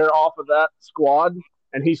defensive player off of that squad,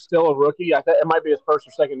 and he's still a rookie. I think it might be his first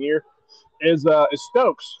or second year. Is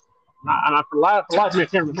Stokes, and for life of me, I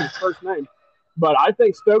can't remember his first name, but I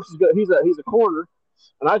think Stokes is good. He's a corner,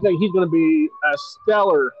 and I think he's going to be a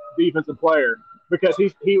stellar defensive player because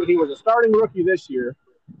he was a starting rookie this year,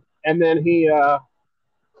 and then he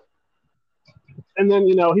and then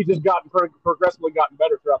he's just progressively gotten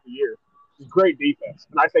better throughout the year. He's great defense,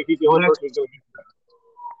 and I think he's the only person who's going to get that.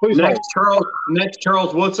 Please hold. Next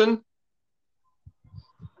Charles Woodson.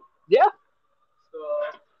 Yeah.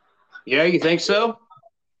 Yeah, you think so?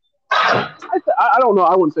 I don't know.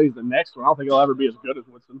 I wouldn't say he's the next one. I don't think he'll ever be as good as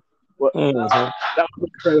Woodson. That was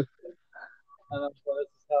credit.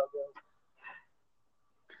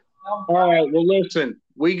 All right. Well, listen,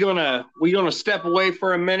 we gonna step away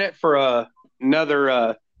for a minute for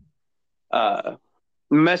another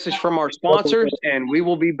message from our sponsors, and we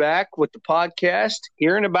will be back with the podcast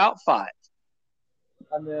here in about 5.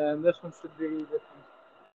 And then this one should be different.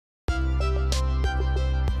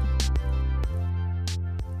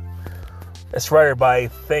 That's right, everybody.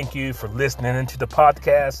 Thank you for listening into the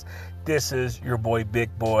podcast. This is your boy,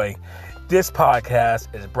 Big Boy. This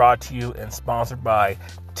podcast is brought to you and sponsored by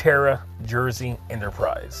Terra Jersey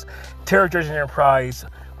Enterprise. Terra Jersey Enterprise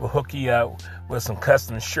will hook you up with some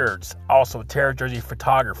custom shirts. Also, Terra Jersey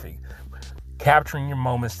Photography, capturing your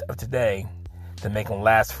moments of today to make them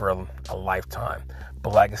last for a lifetime.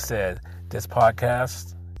 But like I said, this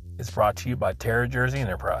podcast is brought to you by Terra Jersey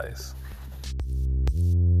Enterprise.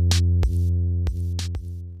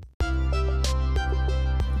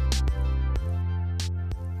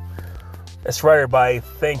 That's right, everybody.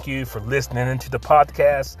 Thank you for listening into the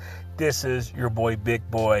podcast. This is your boy, Big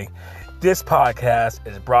Boy. This podcast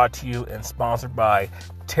is brought to you and sponsored by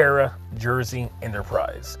Terra Jersey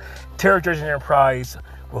Enterprise. Terra Jersey Enterprise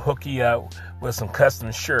will hook you up with some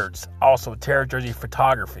custom shirts. Also, Terra Jersey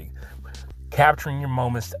Photography, capturing your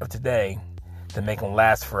moments of today to make them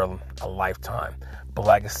last for a lifetime. But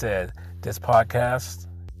like I said, this podcast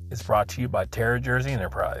is brought to you by Terra Jersey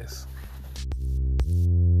Enterprise.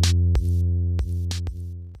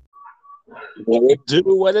 What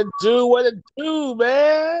it do,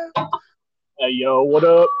 man? Hey, yo, what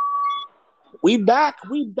up? We back,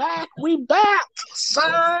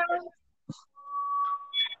 son.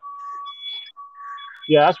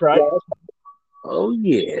 Yeah, that's right. Oh,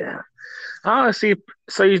 yeah. Honestly,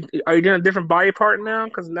 so are you doing a different body part now?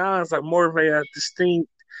 Because now it's like more of a distinct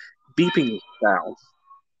beeping sound.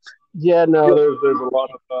 Yeah, no, there's a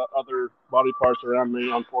lot of other body parts around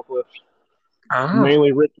me on forklifts. Oh.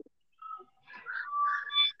 Mainly Rich.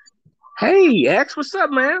 Hey, X, what's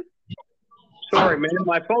up, man? Sorry, man.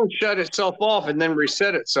 My phone shut itself off and then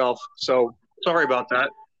reset itself. So sorry about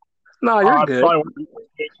that. No, you're good. Probably want to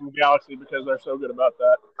be from Galaxy because they're so good about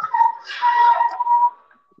that.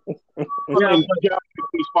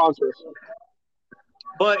 Sponsors.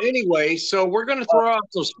 But anyway, so we're going to throw out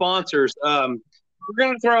some sponsors. We're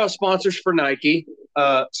going to throw out sponsors for Nike.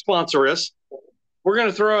 Sponsor us. We're going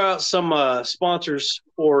to throw out some sponsors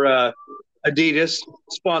for Adidas.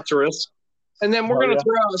 Sponsor us. And then we're going to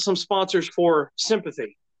throw out some sponsors for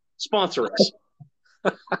Sympathy. Sponsor us.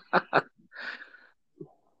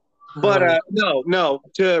 But no.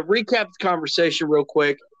 To recap the conversation real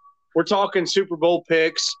quick, we're talking Super Bowl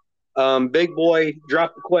picks. Big Boy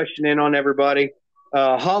dropped the question in on everybody.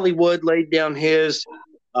 Hollywood laid down his.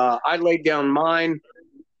 I laid down mine.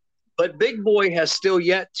 But Big Boy has still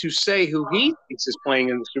yet to say who he thinks is playing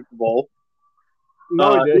in the Super Bowl.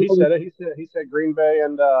 No, he did. He said it. He said Green Bay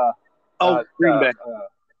and Green Bay.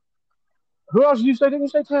 Who else did you say? Didn't you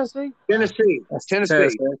say Tennessee?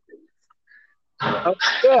 Tennessee.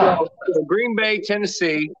 Yeah. So Green Bay,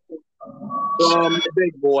 Tennessee.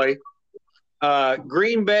 Big Boy.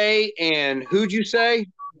 Green Bay and who'd you say?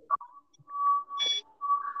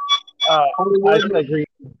 I said Green Bay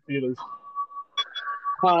and the Steelers.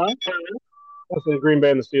 Huh? I said Green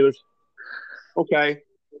Bay and the Steelers. Okay.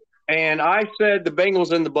 And I said the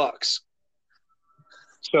Bengals and the Bucks.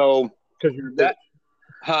 So because you're that,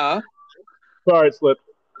 huh? Sorry, it slipped.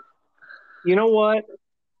 You know what?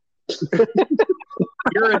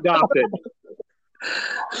 You're adopted.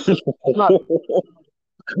 Not,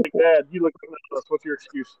 Dad, you look like us. What's your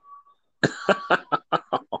excuse?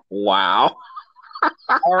 Wow.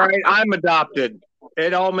 All right, I'm adopted.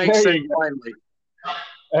 It all makes sense finally.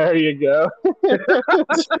 There you go.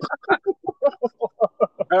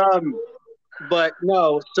 But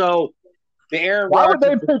no, so the Aaron Why Rodgers. would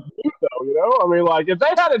they pick you though? You know, I mean, like if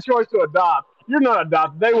they had a choice to adopt, you're not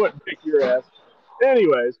adopted. They wouldn't pick your ass.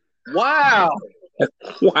 Anyways. Wow.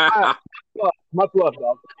 Much love,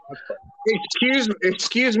 dog. Much love.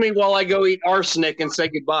 Excuse me while I go eat arsenic and say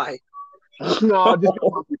goodbye. No, just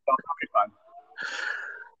it'll be fine.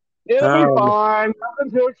 It'll be fine.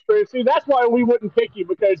 Nothing too extreme. See, that's why we wouldn't pick you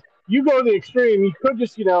because you go to the extreme. You could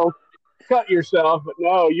just, cut yourself, but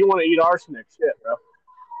no, you want to eat arsenic. Shit, bro.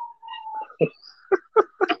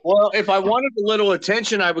 Well, if I wanted a little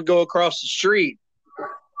attention, I would go across the street.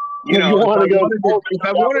 You If know, you if want I to go wanted to, forward if I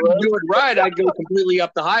down the wanted to road. do it right, I'd go completely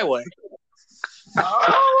up the highway.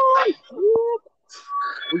 Oh,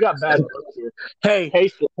 we got bad jokes here. Hey,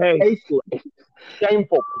 Tasteless. hey. Tasteless.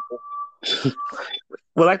 Shameful people.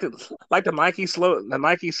 Well, the Nike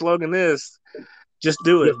slogan is just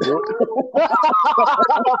do it. Just do it.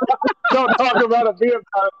 Don't talk about it. Be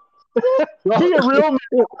about it. Be a real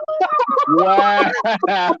man. Wow.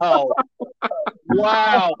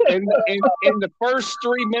 Wow. In the first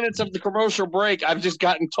 3 minutes of the commercial break, I've just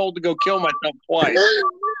gotten told to go kill myself twice.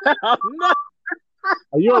 No.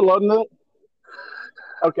 Are you unloading that?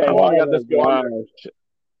 Okay, well, I got this going.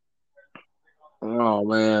 Oh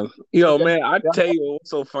man, man, I tell you what's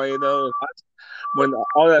so funny though. When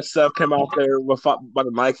all that stuff came out there about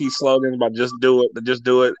the Nike slogan about just do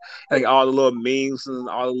it, like all the little memes and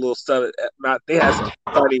all the little stuff. They had some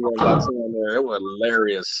funny ones I seen on there. It was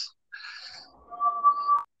hilarious.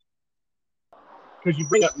 Because you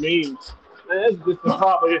bring up memes. And this is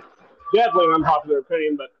probably definitely an unpopular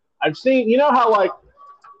opinion, but I've seen, you know how like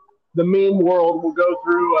the meme world will go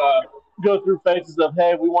through phases of,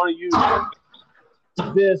 hey, we want to use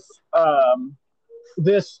this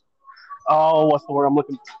what's the word I'm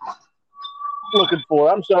looking for?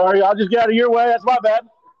 I'm sorry, I'll just get out of your way. That's my bad.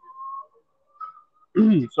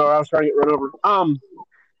 Sorry, I was trying to get run over.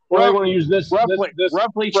 Well, I want to use this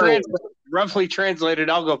roughly translated.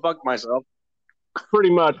 I'll go fuck myself.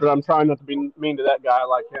 Pretty much, but I'm trying not to be mean to that guy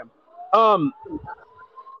like him.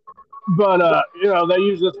 But they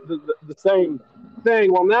use the same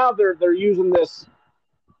thing. Well, now they're using this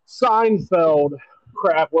Seinfeld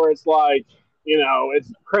crap where it's like,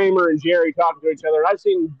 it's Kramer and Jerry talking to each other. And I've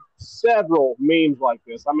seen several memes like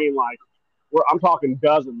this. I mean, like, I'm talking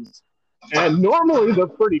dozens. And normally they're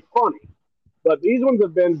pretty funny, but these ones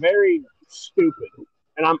have been very stupid.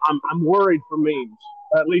 And I'm worried for memes,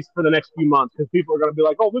 at least for the next few months, because people are going to be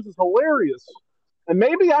like, "Oh, this is hilarious." And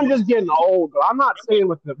maybe I'm just getting old, but I'm not seeing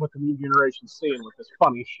what the new generation's seeing with this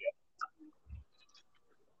funny shit.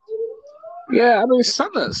 Yeah, I mean,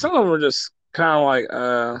 some of them were just kind of like,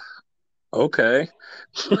 okay.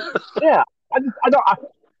 Yeah, I don't.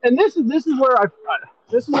 And this is where I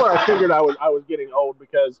figured I was getting old,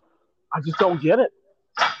 because I just don't get it.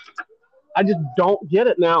 I just don't get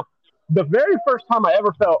it. Now, the very first time I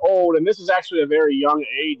ever felt old, and this is actually a very young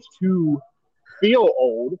age to feel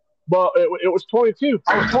old, but it was 22.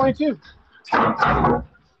 I was 22.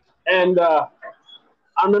 And I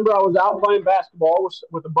remember I was out playing basketball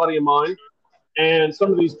with a buddy of mine, and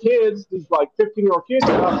some of these kids, these like 15-year-old kids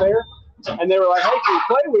were out there, and they were like, "Hey, can we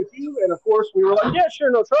play with you?" And of course, we were like, "Yeah,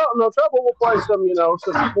 sure, no trouble. We'll play some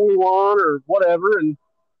 21 or whatever, and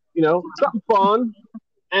something fun."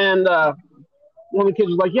 And one of the kids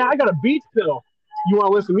was like, "Yeah, I got a beats pill. You want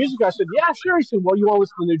to listen to music?" I said, "Yeah, sure." He said, "Well, you want to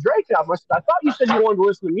listen to the new Drake album?" I said, "I thought you said you wanted to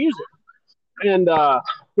listen to music." And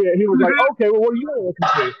he was like, "Okay, well, what do you want to listen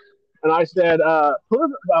to?" And I said,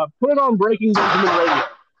 "Put it on Breaking Benjamin Radio."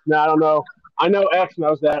 Now, I don't know. I know X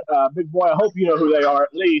knows that. Big boy, I hope you know who they are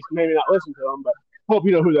at least. Maybe not listen to them, but hope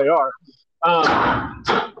you know who they are. And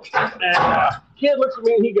kid looks at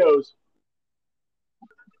me and he goes,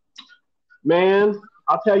 "Man,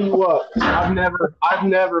 I'll tell you what. I've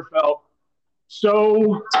never felt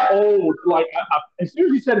so old. Like as soon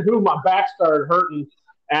as he said who, my back started hurting,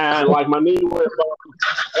 and like my knee went up.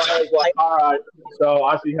 And I was like, all right, so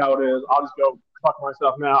I see how it is. I'll just go fuck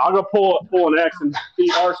myself now. I'll go pull an X and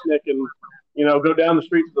eat arsenic and go down the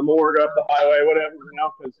street to the morgue, up the highway, whatever,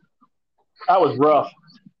 because that was rough."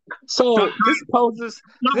 So this poses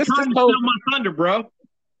my thunder, bro.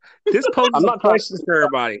 This poses a question for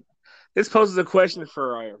everybody. This poses a question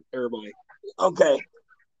for everybody. Okay,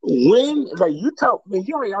 when you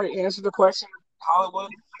already answered the question, Hollywood,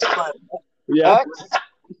 but yeah.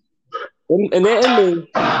 And then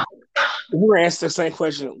we were asked the same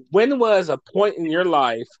question. When was a point in your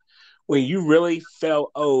life when you really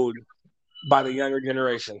felt owed by the younger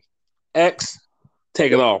generation? X,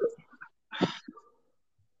 take it off.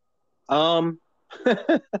 I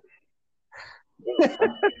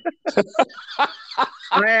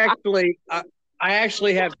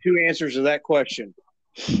actually have two answers to that question.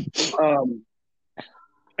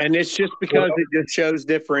 And it's just because it just shows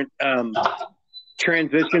different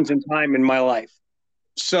transitions in time in my life.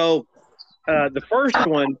 So the first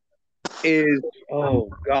one is, oh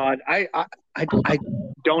God, I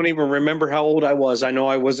don't even remember how old I was. I know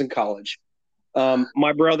I was in college.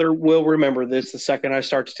 My brother will remember this the second I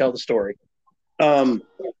start to tell the story.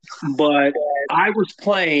 But I was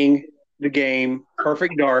playing the game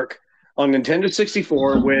Perfect Dark on Nintendo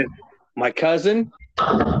 64 with my cousin,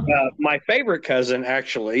 my favorite cousin,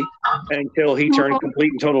 actually, until he turned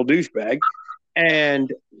complete and total douchebag.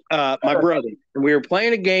 And my brother, and we were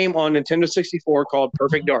playing a game on Nintendo 64 called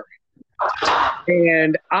Perfect Dark.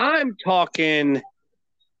 And I'm talking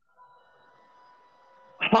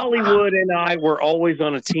Hollywood and I were always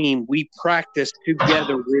on a team. We practiced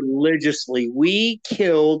together religiously. We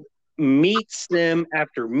killed meat sim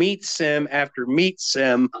after meat sim after meat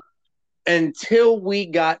sim until we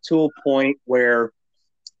got to a point where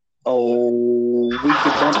we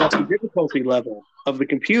could bump up the difficulty level of the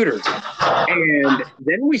computer. And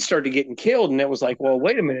then we started getting killed, and it was like, well,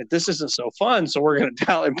 wait a minute, this isn't so fun, so we're going to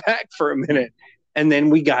dial it back for a minute. And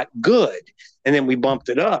then we got good, and then we bumped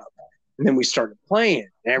it up, and then we started playing,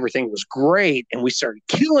 and everything was great, and we started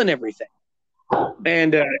killing everything.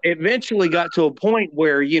 And eventually got to a point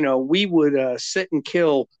where, we would sit and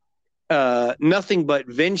kill nothing but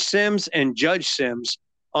Venge Sims and Judge Sims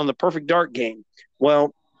on the Perfect Dark game.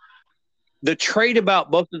 Well, the trait about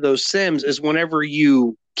both of those Sims is whenever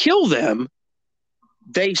you kill them,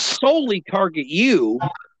 they solely target you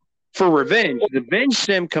for revenge. The Venge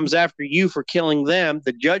Sim comes after you for killing them.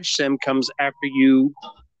 The Judge Sim comes after you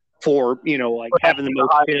for, having the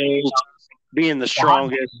most kills, being the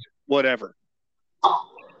strongest, whatever.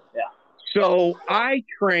 Yeah. So I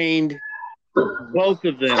trained both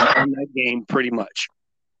of them in that game pretty much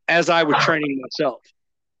as I was training myself.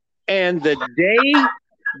 And the day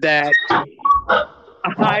that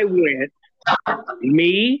I went,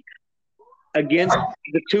 me against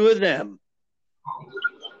the two of them,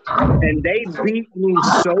 and they beat me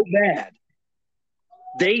so bad.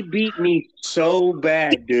 They beat me so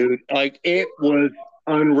bad, dude. Like, it was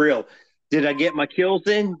unreal. Did I get my kills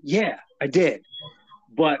in? Yeah, I did.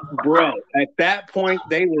 But, bro, at that point,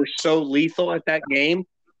 they were so lethal at that game.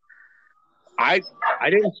 I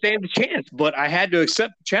didn't stand a chance, but I had to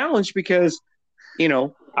accept the challenge because,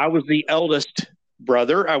 I was the eldest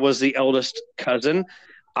brother. I was the eldest cousin.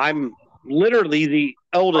 I'm literally the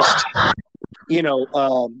eldest,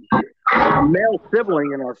 male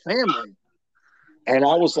sibling in our family. And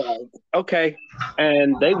I was like, okay.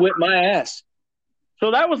 And they whipped my ass.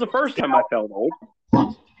 So that was the first time I felt old.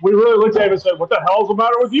 We really looked at him and said, what the hell's the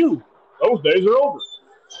matter with you? Those days are over.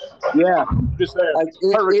 Yeah. Just saying.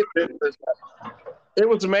 It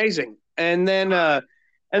was amazing. And then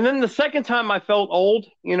the second time I felt old,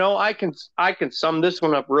 I can sum this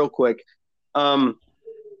one up real quick.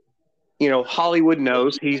 Hollywood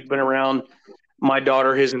knows he's been around my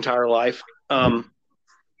daughter his entire life.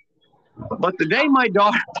 But the day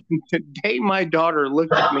my daughter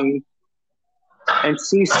looked at me and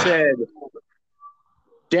she said,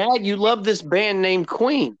 "Dad, you love this band named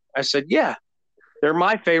Queen." I said, "Yeah, they're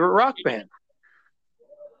my favorite rock band."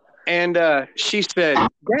 And she said,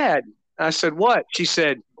 "Dad," I said, "What?" She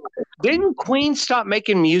said, "Didn't Queen stop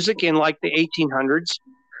making music in like the 1800s?"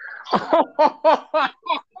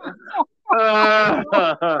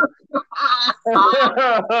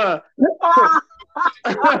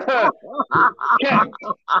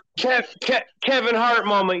 Kevin Hart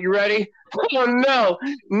moment. You ready? Oh no!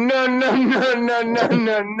 No! No! No! No! No!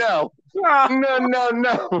 No! No! No! No!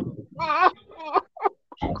 No!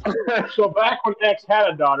 So back when X had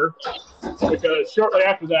a daughter, because shortly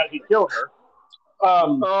after that he killed her.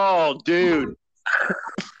 Oh, dude!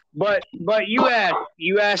 But you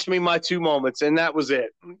asked me my two moments, and that was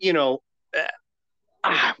it.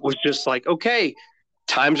 I was just like, okay,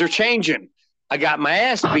 times are changing. I got my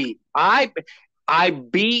ass beat. I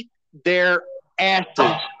beat their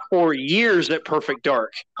asses for years at Perfect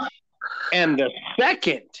Dark. And the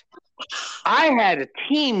second, I had a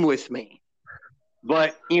team with me.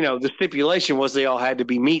 But, the stipulation was they all had to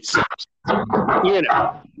be meat sims.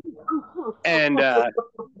 And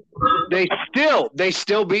they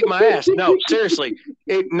still beat my ass. No, seriously.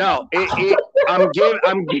 I'm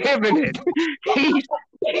giving it. He's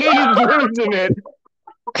losing it.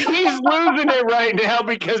 He's losing it right now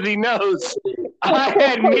because he knows I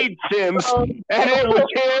had meat sims, and it was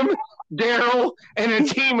him, Daryl, and a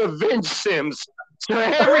team of Venge Sims. So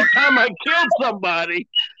every time I killed somebody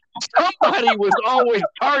was always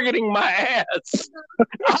targeting my ass.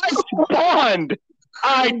 I spawned.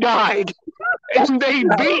 I died. And they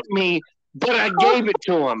beat me, but I gave it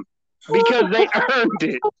to them because they earned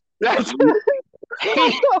it.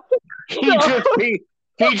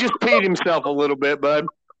 He just peed himself a little bit, bud.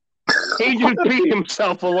 He just peed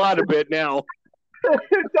himself a lot of bit now.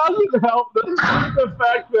 It doesn't help the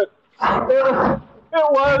fact that it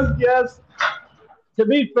was, yes. To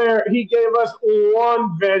be fair, he gave us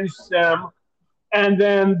one Venge Sim, and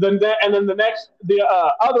then the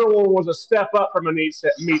other one was a step up from a meat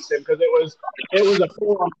sim because it was a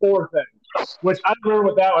 4-on-4 thing, which I don't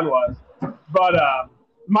remember what that one was. But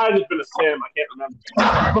might have just been a sim. I can't remember.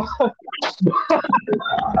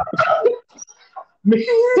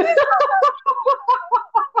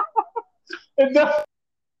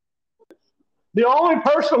 The only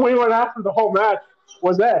person we went after the whole match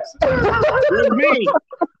was X. It was me.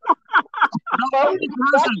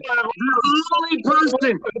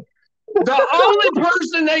 The only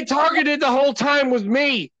person they targeted the whole time was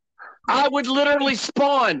me. I would literally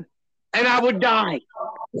spawn and I would die.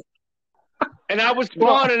 And I would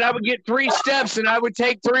spawn and I would get 3 steps and I would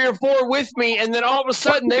take 3 or 4 with me. And then all of a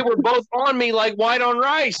sudden they were both on me like white on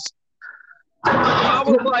rice. I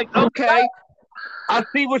was like, okay, I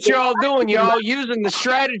see what y'all doing. Y'all using the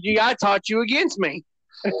strategy I taught you against me.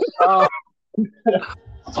 I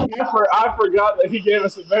forgot that he gave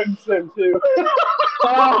us a vengeance sim too.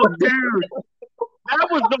 Oh, dude. That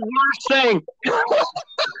was the worst thing.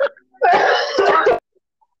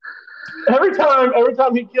 Every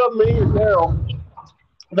time he killed me and Daryl,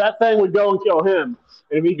 that thing would go and kill him.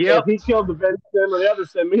 And if he killed the vengeance sim or the other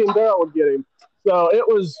sim, me and Daryl would get him. So it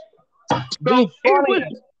was the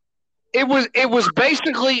funniest. It was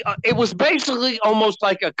basically almost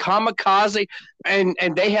like a kamikaze, and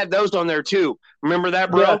they had those on there too. Remember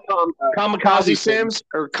that, bro? Yeah, kamikaze sims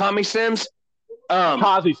or kami sims.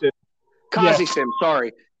 Kazi sim. Kazi sim.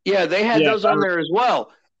 Sorry. Yeah, they had those on there as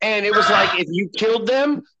well. And it was like if you killed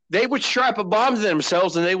them, they would strap a bomb to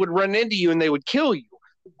themselves and they would run into you and they would kill you.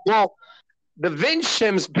 Well, the Venge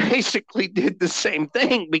Sims basically did the same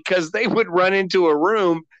thing because they would run into a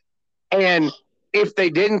room and if they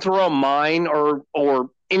didn't throw a mine or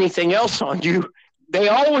anything else on you, they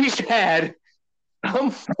always had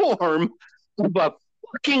some form of a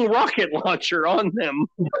fucking rocket launcher on them.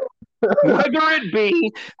 Whether it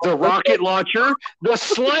be the rocket launcher, the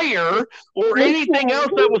Slayer, or anything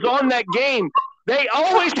else that was on that game, they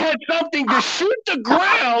always had something to shoot the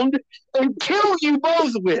ground and kill you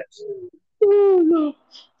both with.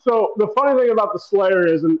 So the funny thing about the Slayer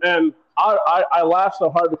is, and I laugh so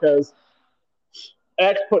hard because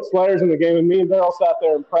X put Slayers in the game, and me and Daryl sat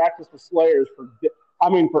there and practiced with Slayers for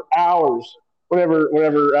hours.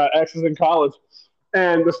 Whenever X was in college,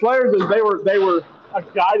 and the Slayers they were a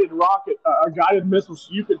guided rocket, a guided missile,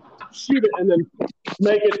 so you could shoot it and then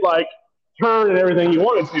make it like turn and everything you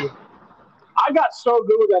wanted to. I got so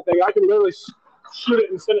good with that thing, I could literally shoot it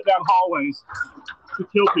and send it down hallways to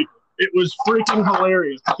kill people. It was freaking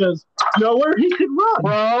hilarious because nowhere he could run,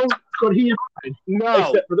 bro. But he no,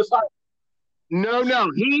 except for the side. No,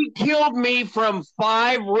 he killed me from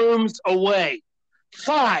 5 rooms away.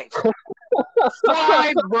 5,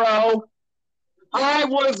 bro. I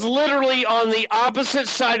was literally on the opposite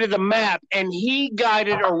side of the map, and he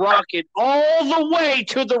guided a rocket all the way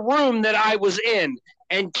to the room that I was in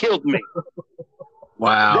and killed me.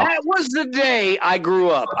 Wow. That was the day I grew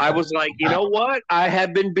up. I was like, you know what? I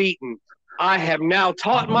have been beaten. I have now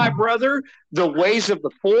taught my brother the ways of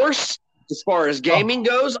the Force as far as gaming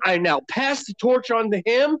goes. I now pass the torch on to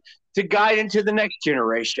him to guide into the next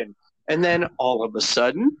generation. And then all of a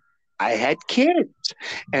sudden, I had kids,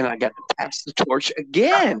 and I got to pass the torch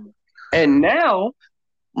again. And now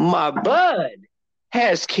my bud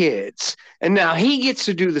has kids, and now he gets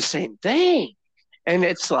to do the same thing. And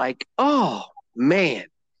it's like, oh, man,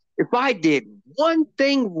 if I did one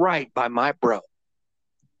thing right by my bro,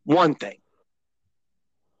 one thing,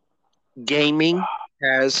 gaming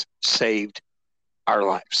has saved our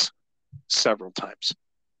lives several times.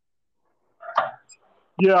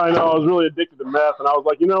 Yeah, I know. I was really addicted to meth, and I was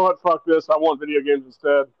like, you know what? Fuck this. I want video games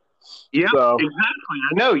instead. Yeah, so, exactly.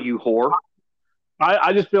 I know, you whore.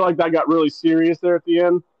 I just feel like that got really serious there at the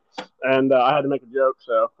end, and I had to make a joke.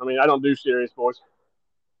 So, I mean, I don't do serious, boys.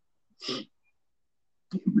 Well,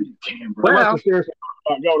 unless you're serious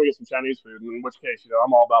about going to get some Chinese food, in which case,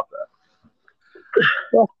 I'm all about that.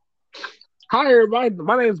 Well, hi, everybody.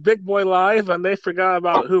 My name is Big Boy Live, and they forgot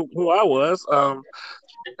about who I was.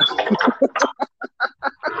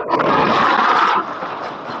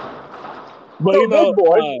 But Big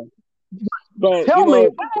Boy, tell me,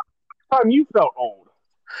 when time you felt old?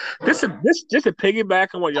 This just to piggyback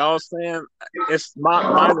on what y'all saying. It's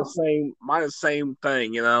mine the same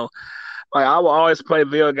thing. Like I will always play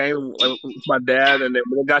video games with my dad, and then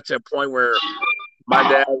when it got to a point where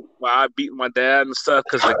I beat my dad and stuff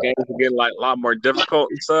because the games were getting like a lot more difficult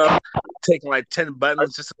and stuff, taking like 10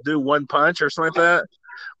 buttons just to do one punch or something like that.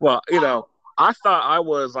 Well, I thought I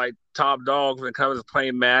was like top dog when it comes to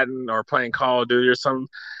playing Madden or playing Call of Duty or something.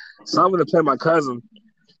 So I'm gonna play my cousin.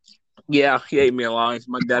 Yeah, he ate me alive.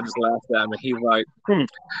 My dad just laughed at me. He was like,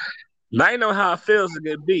 now you know how it feels to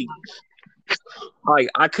get beat. Like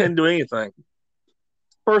I couldn't do anything.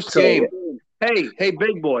 First game. Hey,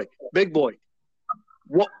 big boy.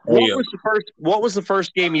 Yeah. What was the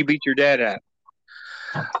first game you beat your dad at?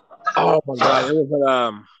 Oh my god!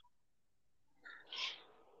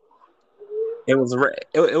 It was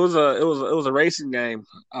a racing game.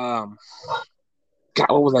 God,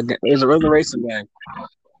 what was that game? It was a racing game.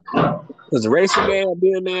 It was a racing game. I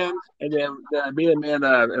beat a man, and then I beat a man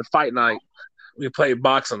at fight night. We played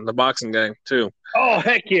boxing, the boxing game too. Oh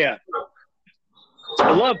heck yeah!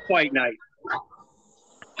 I love fight night.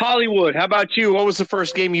 Hollywood, how about you? What was the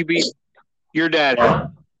first game you beat your dad at?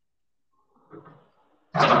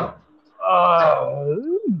 I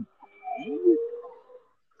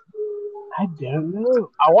don't know.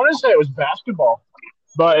 I want to say it was basketball,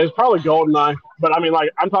 but it's probably GoldenEye. But I mean, like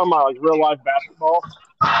I'm talking about like real life basketball.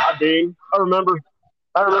 I remember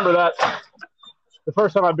that the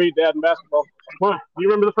first time I beat Dad in basketball. What? Do you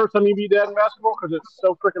remember the first time you beat Dad in basketball? Because it's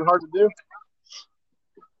so freaking hard to do.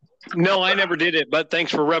 No, I never did it, but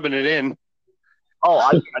thanks for rubbing it in. Oh,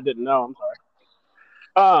 I didn't know. I'm sorry.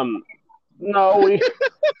 No,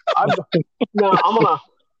 I'm gonna.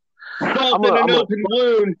 Salt in an open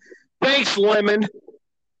wound. Thanks, Lemon.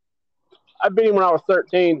 I beat him when I was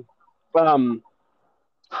 13. We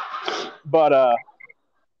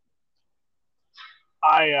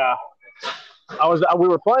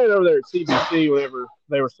were playing over there at CBC whenever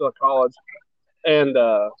they were still at college, and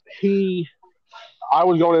I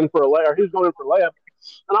was going in for a layup. He was going in for a layup,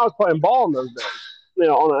 and I was playing ball in those days,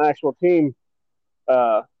 on an actual team.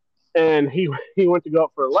 And he went to go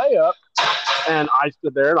up for a layup, and I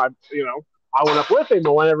stood there, and I went up with him.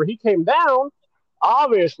 But whenever he came down,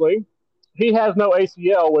 obviously he has no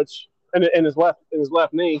ACL, which in his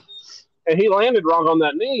left knee, and he landed wrong on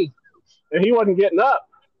that knee, and he wasn't getting up.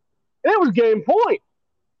 And it was game point.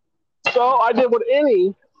 So I did what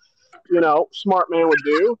any smart man would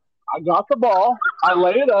do. I got the ball, I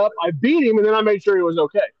laid it up, I beat him, and then I made sure he was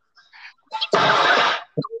okay.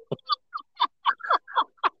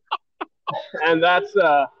 And that's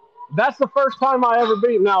the first time I ever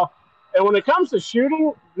beat him. Now, and when it comes to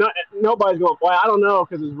shooting, nobody's going to play. I don't know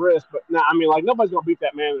because his wrist, but nobody's going to beat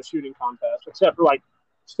that man in a shooting contest except for like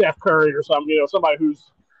Steph Curry or something. Somebody who's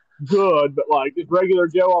good, but like just regular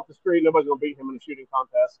Joe off the street, nobody's going to beat him in a shooting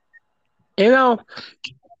contest. The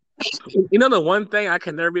one thing I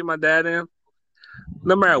can never beat my dad in,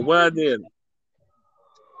 no matter what I did,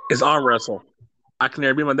 is arm wrestle. I can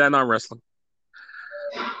never beat my dad in arm wrestling.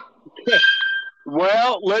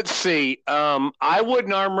 Well, let's see. I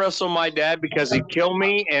wouldn't arm wrestle my dad because he'd kill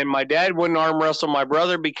me, and my dad wouldn't arm wrestle my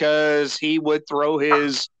brother because he would throw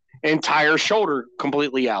his entire shoulder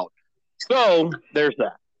completely out. So there's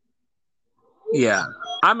that. Yeah,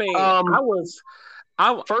 I mean, I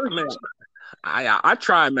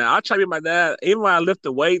tried, man. I tried to be my dad, even when I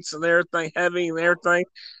lifted weights and everything, heavy and everything,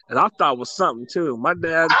 and I thought it was something too. My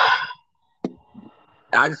dad,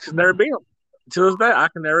 I just could never beat him. To this day, I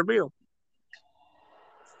can never beat him.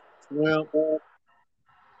 Well,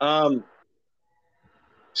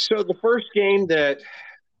 so the first game that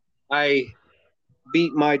I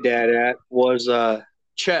beat my dad at was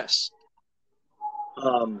chess.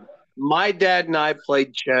 My dad and I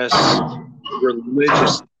played chess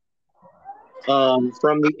religiously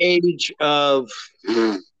from the age of,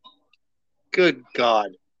 good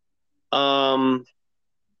God,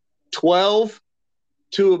 12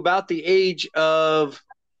 to about the age of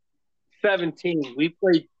 17.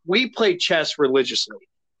 We played chess religiously.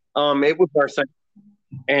 It was our thing,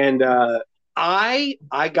 and I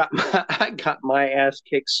got my ass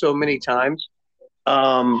kicked so many times.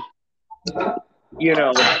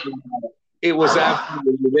 It was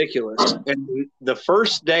absolutely ridiculous. And the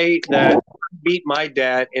first day that I beat my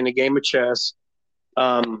dad in a game of chess, it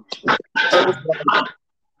was like,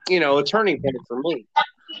 a turning point for me.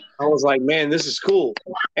 I was like, man, this is cool.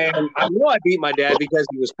 And I know I beat my dad because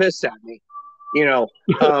he was pissed at me. The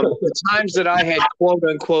times that I had quote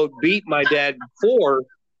unquote beat my dad before,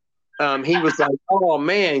 he was like, oh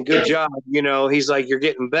man, good job. He's like, you're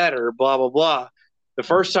getting better, blah, blah, blah. The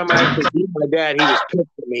first time I actually beat my dad, he was pissed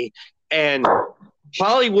at me. And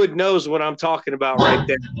Hollywood knows what I'm talking about right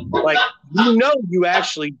there. Like, you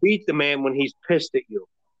actually beat the man when he's pissed at you.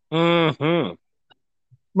 Mm-hmm.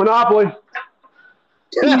 Monopoly.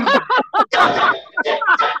 Man,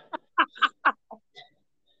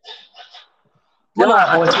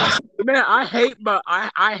 I hate my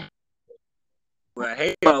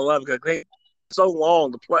love because they so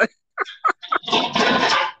long to play.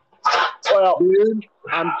 Well, dude,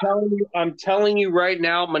 I'm telling you right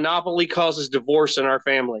now, Monopoly causes divorce in our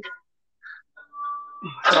family.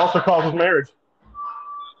 It also causes marriage.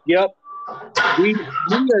 Yep. We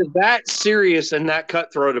are that serious and that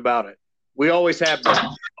cutthroat about it. We always have been.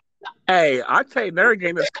 Hey, I tell you, another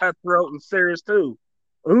game that's cutthroat and serious too.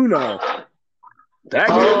 Uno. That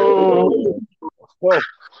Oh, game. well,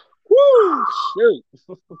 Woo! Shoot.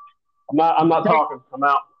 I'm not talking. I'm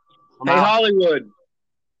out. I'm Hey, out. Hollywood,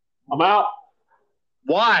 I'm out.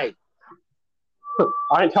 why?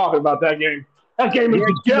 I ain't talking about that game. That game is Yes,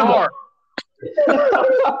 the you devil. are.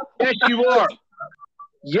 Yes, you are.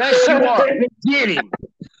 Yes, you are. Get him.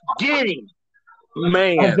 Get him.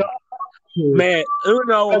 Man. Man,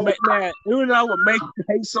 Uno would make you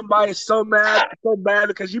hate somebody so bad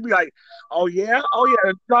because you'd be like, oh yeah,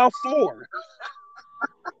 draw 4.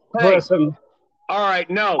 Hey, Listen, all right,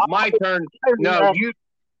 no, my turn. No,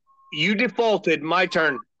 you defaulted. My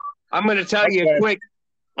turn. I'm going to tell you a quick.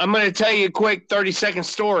 I'm going to tell you a quick 30-second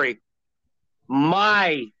story.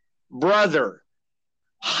 My brother,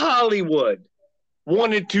 Hollywood,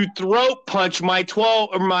 wanted to throat punch my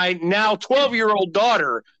now 12-year-old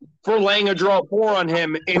daughter for laying a draw 4 on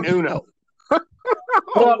him in Uno.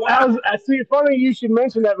 well, I see. Funny you should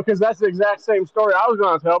mention that because that's the exact same story I was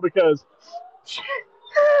going to tell. Because she,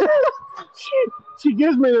 she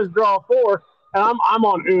gives me this draw 4, and I'm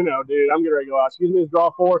on Uno, dude. I'm getting ready to go out. She gives me this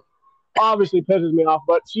draw 4. Obviously pisses me off,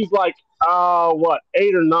 but she's like, what,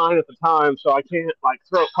 8 or 9 at the time, so I can't like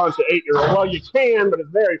throat punch an 8-year-old. Well, you can, but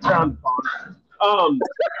it's very frowned upon.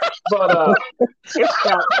 But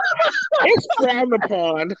It's frowned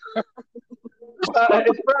upon.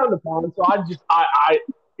 it's frowned upon. So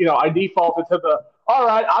I defaulted to the all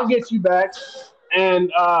right, I'll get you back,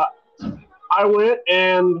 and I went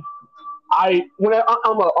and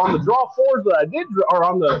on the draw 4s that I did, or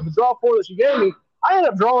on the draw 4 that she gave me, I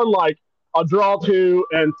ended up drawing like a draw 2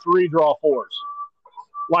 and 3 draw 4s.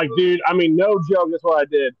 Like, dude, I mean, no joke, that's what I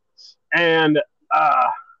did, and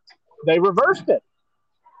they reversed it.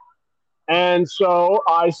 And so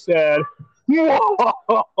I said, whoa!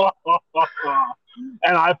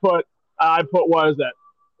 And I put what is that?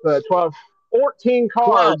 The 12, 14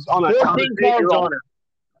 cards on a 14 cards on her.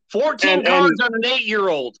 14 cards on an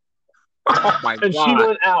 8-year-old. Oh my and God. she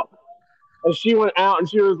went out. And she went out and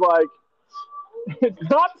she was like, it's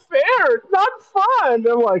not fair. It's not fun. And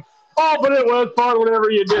I'm like, oh, but it was fun whenever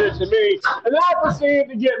you did it to me. And then I proceeded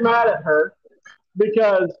to get mad at her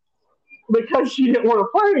because she didn't want to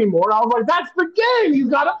play anymore. And I was like, that's the game. You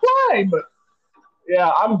got to play. But yeah,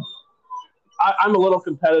 I'm a little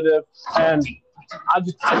competitive, and I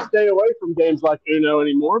stay away from games like Uno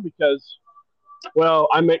anymore because, well,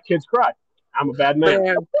 I make kids cry. I'm a bad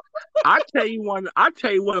man. I tell you one of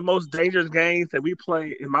the most dangerous games that we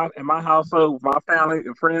play in my household with my family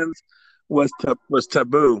and friends was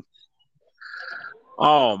Taboo.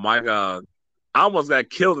 Oh my God. I almost got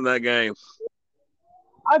killed in that game.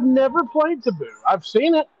 I've never played Taboo. I've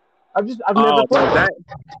seen it. I've never played that.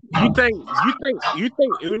 You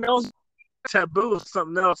think Uno's Taboo is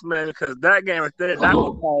something else, man, because that game right there, that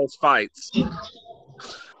will cause fights.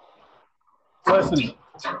 Listen,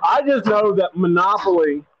 I just know that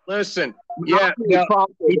Monopoly. Listen,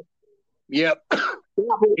 Monopoly yep.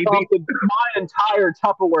 Monopoly prompted my entire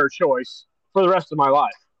Tupperware choice for the rest of my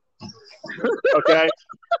life. Okay.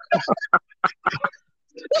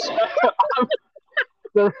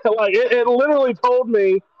 Like it literally told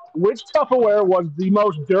me which Tupperware was the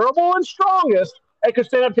most durable and strongest and could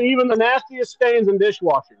stand up to even the nastiest stains in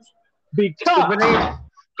dishwashers. Because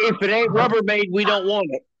if it ain't Rubbermaid, we don't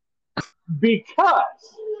want it.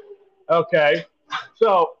 Because, okay,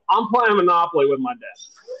 so I'm playing Monopoly with my dad,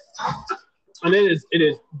 and it is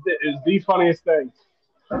the funniest thing.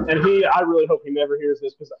 And I really hope he never hears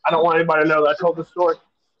this because I don't want anybody to know that I told this story.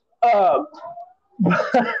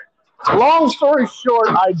 Long story short,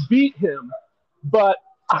 I beat him, but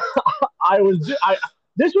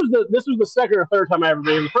this was the second or third time I ever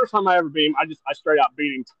beat him. The first time I ever beat him, I straight out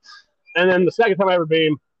beat him, and then the second time I ever beat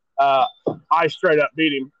him, I straight up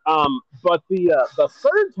beat him. But the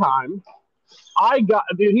third time,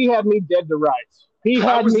 he had me dead to rights. He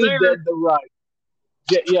had me dead to rights.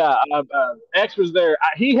 Yeah, X was there.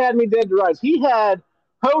 He had me dead to rights. He had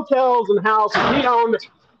hotels and houses. He owned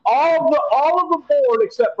all of the board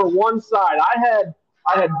except for one side. I had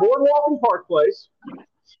Boardwalk and Park Place,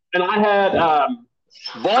 and I had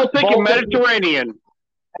Baltic and Mediterranean.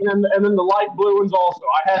 And then the light blue ones also.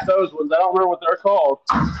 I had those ones. I don't remember what they're called.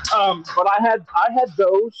 But I had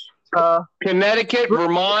those. Connecticut,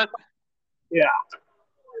 Vermont. Yeah.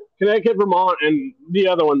 Connecticut, Vermont, and the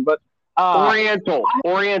other one. But Oriental.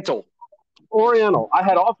 I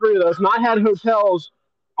had all three of those, and I had hotels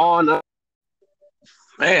on.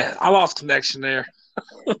 Man, I lost connection there.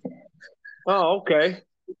 Oh, okay.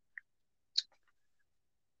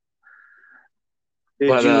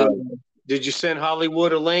 Did you send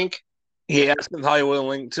Hollywood a link? Yeah, that's in Hollywood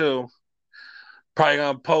Link too. Probably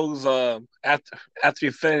gonna pose after we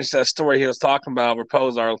finish that story he was talking about. We'll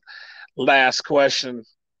pose our last question.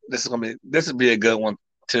 This will be a good one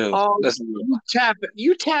too. Oh, This is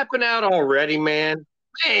you tapping out already, man.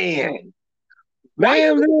 Why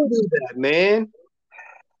man, you do that, man?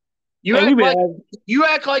 You hey, you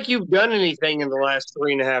act like you've done anything in the last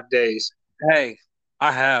 3.5 days. hey,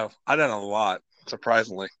 I have. I've done a lot,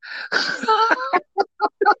 surprisingly.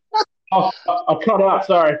 I cut out.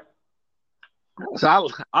 Sorry. So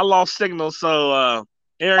I lost signal. So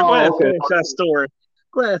Aaron, go ahead and Okay. finish that story.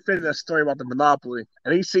 Go ahead and finish that story about the Monopoly.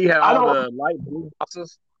 And you see how I all don't. the light blue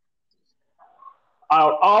houses.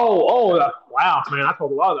 Wow, man! I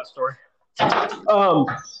told a lot of that story. Um.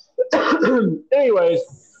 Anyways,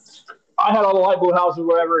 I had all the light blue houses, or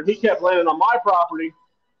whatever, and he kept landing on my property,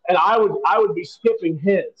 and I would be skipping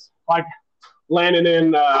his, like landing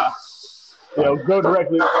in, go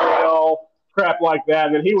directly to jail, crap like that,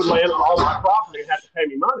 and then he would land on all my property and have to pay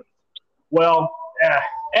me money. Well,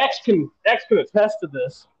 X can attest to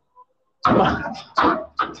this.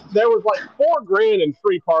 There was like $4,000 in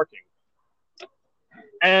free parking,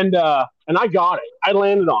 and I got it. I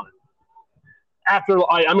landed on it.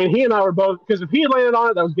 He and I were both, because if he had landed on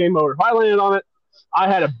it, that was game over. If I landed on it,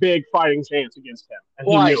 I had a big fighting chance against him, and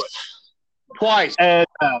he knew it. Twice. And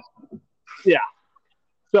yeah,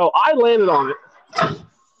 so I landed on it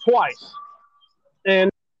twice,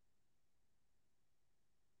 and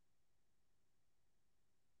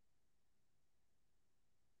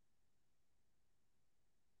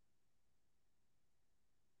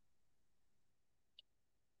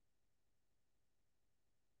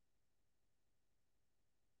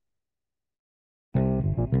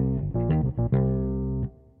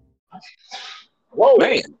whoa,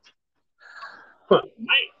 Man.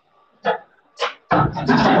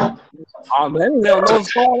 Oh man, they don't know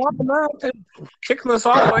what's going on now. They're kicking us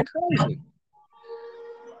off like crazy.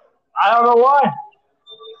 I don't know why.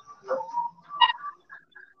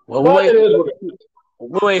 Well, But it is.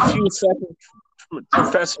 we'll wait a few seconds for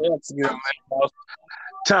Professor X to get on there.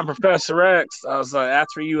 Time, Professor X. I was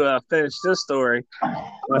after you finish this story,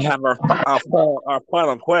 we'll have our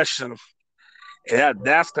final question. Yeah,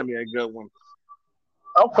 that's gonna be a good one.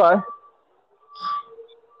 Okay.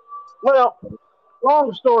 Well,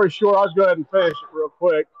 long story short, I'll go ahead and finish it real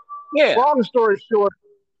quick. Yeah. Long story short,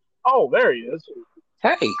 oh, there he is.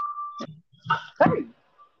 Hey.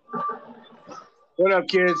 What up,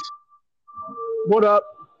 kids? What up?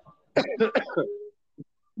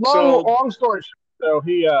 Long story short, though,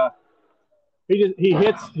 he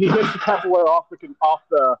hits the Tupperware off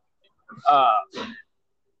the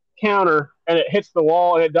counter, and it hits the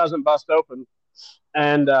wall, and it doesn't bust open,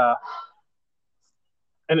 and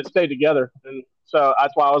it stayed together. And so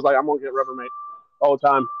that's why I was like, I'm gonna get Rubbermaid all the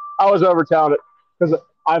time. I was over telling it because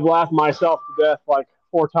I've laughed myself to death like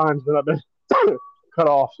 4 times when I've been cut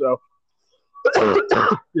off. So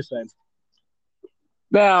just saying.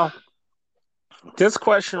 Now, this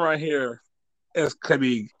question right here could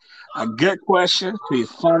be a good question, could be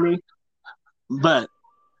funny, but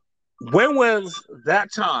when was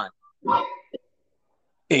that time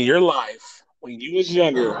in your life when you was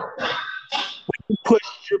younger when you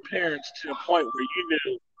pushed your parents to the point where you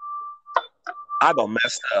knew I done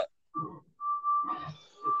messed up?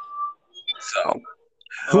 So,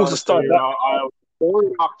 who's the start? I was born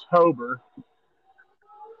in October.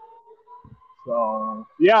 So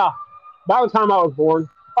yeah, by the time I was born,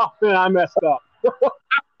 oh man, I messed up.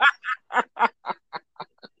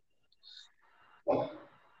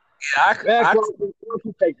 Yeah,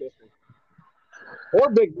 you take this one. Or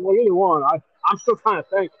Big Boy, either one. I'm still trying to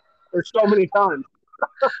think. There's so many times.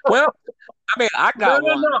 well, I mean, I got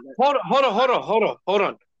one. No. Hold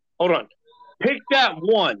on. Pick that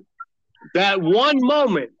one. That one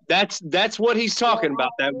moment. That's what he's talking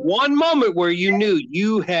about. That one moment where you knew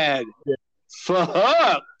you had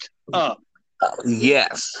fucked up.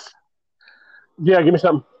 Yes. Yeah, give me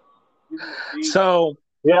something. So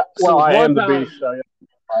yeah, well, I am the beast. So yeah.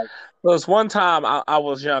 There was one time I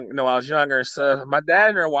was young. I was younger. So my dad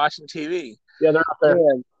and I were watching TV. Yeah, they're not there.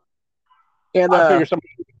 And I figure somebody.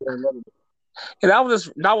 And I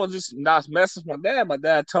was messing with my dad. My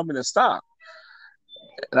dad told me to stop,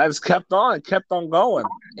 and I just kept on going.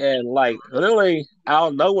 And like literally out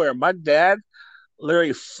of nowhere, my dad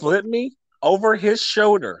literally flipped me over his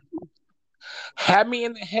shoulder, had me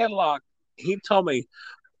in the headlock. He told me,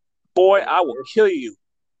 "Boy, I will kill you.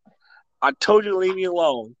 I told you to leave me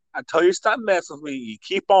alone. I told you to stop messing with me. You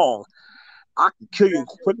keep on. I can kill you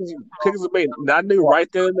quick as a baby." And I knew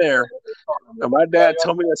right then and there. And my dad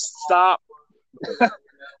told me to stop.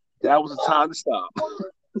 That was the time to stop.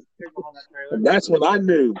 signal on that trailer. That's what I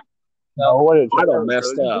knew. Oh, wait, I done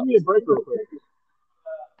messed Give up. me a break real quick.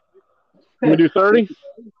 Can we do 30? I think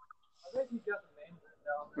he got the name written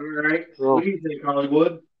down. All right. Oh. What do you think,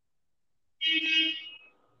 Hollywood?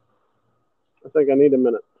 I think I need a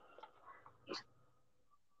minute.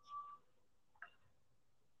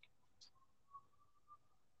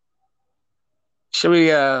 Should we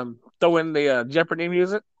throw in the Jeopardy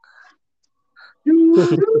music?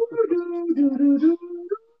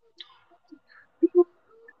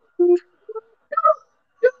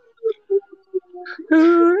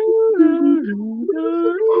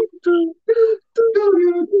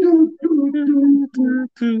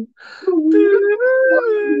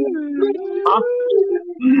 Huh?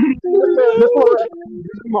 This one right here.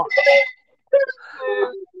 Come on.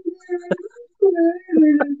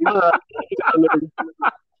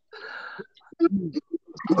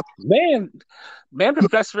 Man,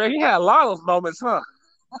 Professor, he had a lot of those moments, huh?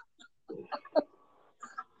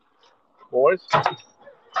 Boys, you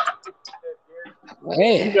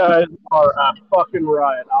Man, guys are a fucking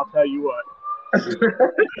riot. I'll tell you what.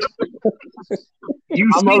 You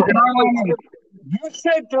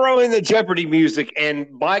said throw in the Jeopardy music,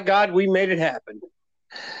 and by God, we made it happen.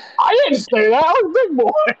 I didn't say that. I was big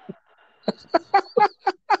boy.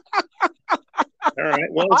 All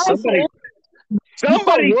right. Well, I somebody said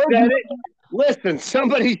said it. Listen,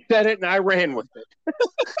 somebody said it, and I ran with it.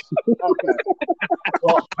 Okay.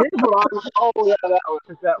 Well, here's what I'm. Oh yeah, that one.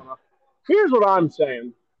 Took that one off. Here's what I'm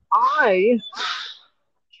saying. I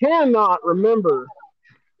cannot remember.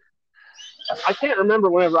 I can't remember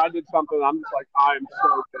whenever I did something. I'm just like, I'm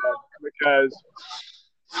so dead because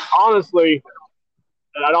honestly,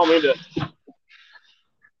 and I don't mean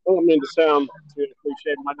to sound too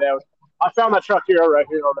cliche. But my dad was. I found that truck hero right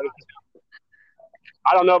here already.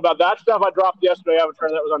 I don't know about that stuff I dropped yesterday. I have a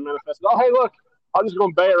trailer that was unmanifested. Oh, hey, look. I'm just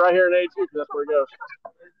going to bay it right here in 82 because that's where it goes.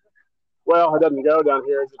 Well, it doesn't go down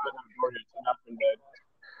here. It's just been dead.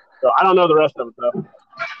 So I don't know the rest of it, though.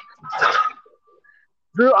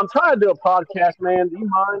 Drew, I'm trying to do a podcast, man. Do you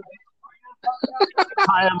mind?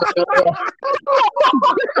 I am.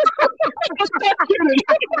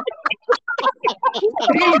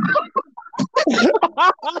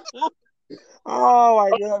 oh my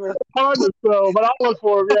goodness. So, but I'll look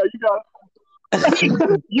for him. Yeah, you got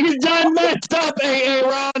it. You done messed up,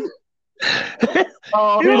 Aaron.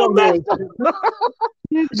 Oh, he don't know.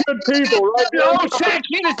 He's good people, right? No, Shaq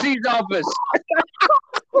Hennessy's office.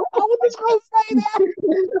 I was just going to say that.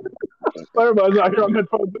 Everybody's out here on that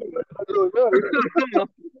phone. That really matters.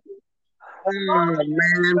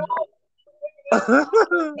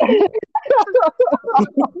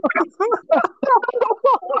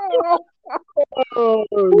 Oh,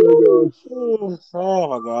 man. Oh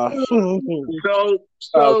my gosh.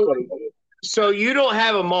 So you don't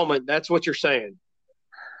have a moment. That's what you're saying.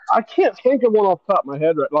 I can't think of one off the top of my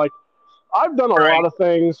head. Right, like I've done a lot of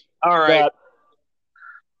things. All right. That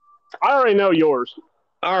I already know yours.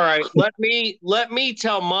 All right. Let me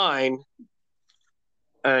tell mine.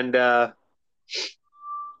 And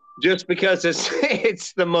just because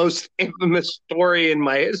it's the most infamous story in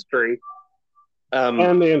my history.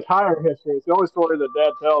 And the entire history. It's the only story that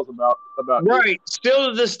Dad tells about right. You. Still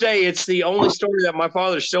to this day, it's the only story that my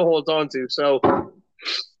father still holds on to. So,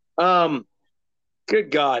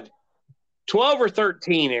 good God. 12 or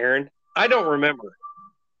 13, Aaron. I don't remember.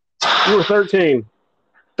 You were 13.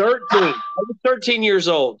 13. I was 13 years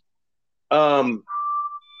old.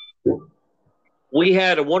 We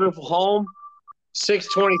had a wonderful home,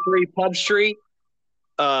 623 Pub Street,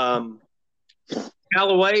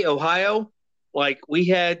 Callaway, Ohio. Like, we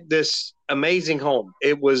had this amazing home.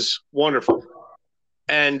 It was wonderful.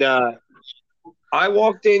 And I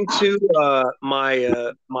walked into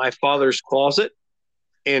my father's closet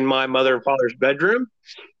in my mother and father's bedroom,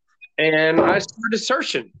 and I started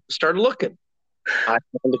searching, started looking. I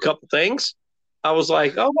found a couple things. I was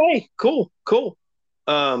like, oh, hey, cool.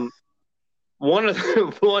 One of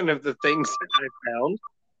the things that I found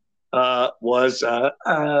was a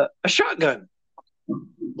shotgun.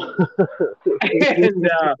 And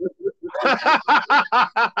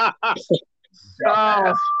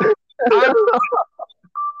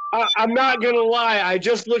I'm not gonna lie. I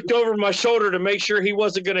just looked over my shoulder to make sure he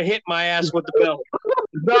wasn't gonna hit my ass with the belt.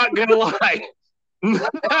 Not gonna lie.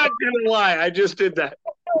 Not gonna lie. I just did that.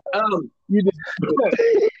 You did.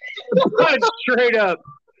 But straight up.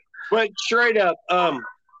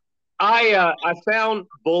 I found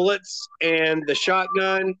bullets and the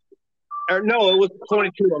shotgun. Or no, it was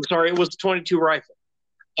 22. I'm sorry, it was a 22 rifle.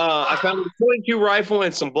 I found a 22 rifle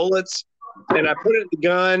and some bullets, and I put it in the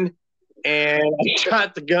gun, and I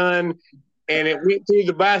shot the gun, and it went through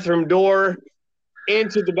the bathroom door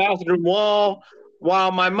into the bathroom wall,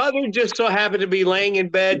 while my mother just so happened to be laying in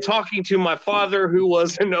bed talking to my father, who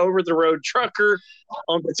was an over-the-road trucker,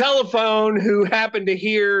 on the telephone, who happened to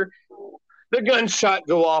hear the gunshot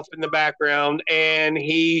go off in the background, and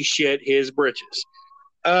he shit his britches.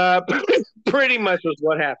 Pretty much was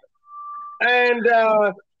what happened. And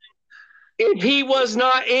if he was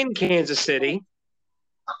not in Kansas City,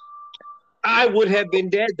 I would have been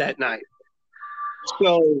dead that night.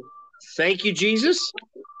 So thank you, Jesus,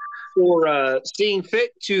 for seeing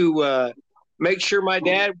fit to make sure my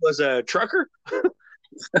dad was a trucker.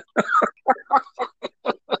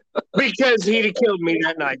 Because he'd have killed me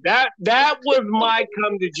that night. That was my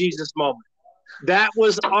come to Jesus moment. That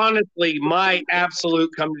was honestly my absolute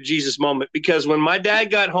come to Jesus moment, because when my dad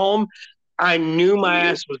got home, I knew my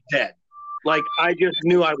ass was dead. Like, I just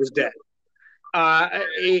knew I was dead.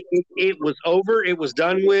 It was over. It was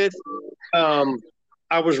done with.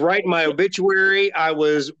 I was writing my obituary. I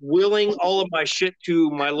was willing all of my shit to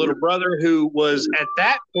my little brother, who was at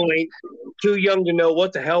that point too young to know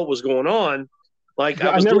what the hell was going on. Like,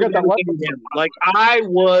 I never got that letter. Like, I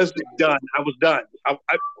was done. I was done.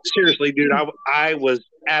 Seriously, dude, I was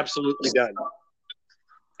absolutely done.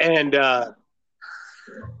 And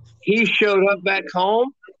he showed up back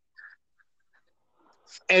home,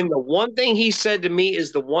 and the one thing he said to me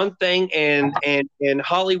is the one thing, and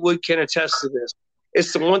Hollywood can attest to this.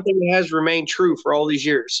 It's the one thing that has remained true for all these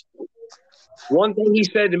years. One thing he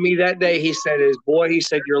said to me that day, he said, "Boy," he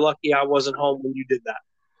said, "you're lucky I wasn't home when you did that."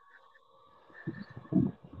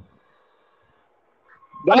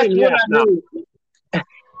 That's what I knew.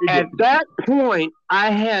 At that point, I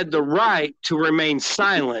had the right to remain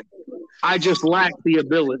silent. I just lacked the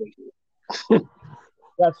ability.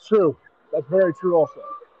 That's true. That's very true also.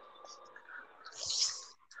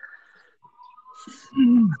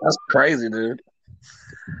 That's crazy, dude.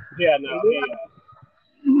 Yeah, no.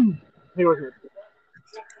 He was here.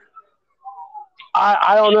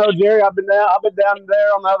 I don't know, Jerry. I've been down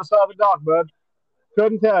there on the other side of the dock, bud.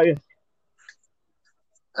 Couldn't tell you.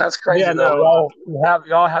 That's crazy. Yeah, though. no.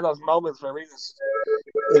 Y'all have those moments where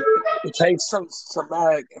it takes some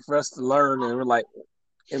traumatic for us to learn, and we're like,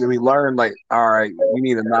 and we learn like, all right, we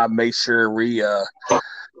need to not make sure we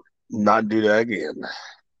not do that again.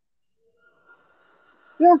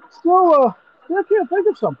 Yeah, still I can't think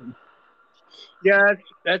of something. Yeah,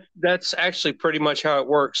 that's actually pretty much how it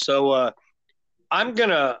works. So I'm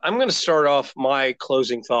gonna start off my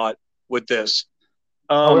closing thought with this.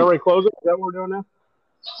 Are we already closing? Is that what we're doing now?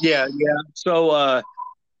 Yeah. So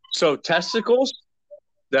testicles.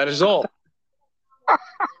 That is all.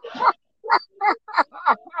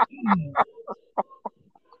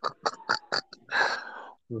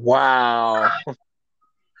 Wow.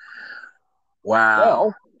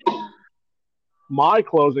 Well, my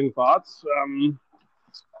closing thoughts.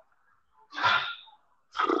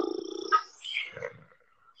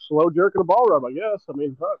 Slow jerk and a ball rub, I guess. I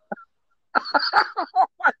mean, fuck.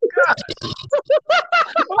 Oh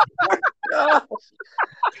my god!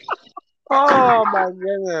 Oh my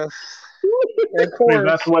goodness! And of course,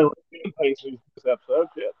 that's the way we're pacing this episode.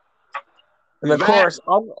 Shit. And of course,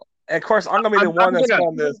 I'm gonna be the one that's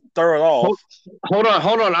going to throw it off. Hold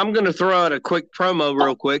on. I'm gonna throw out a quick promo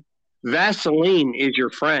real quick. Vaseline is your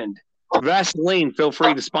friend. Vaseline, feel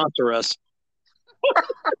free to sponsor us.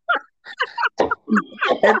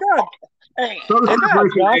 Is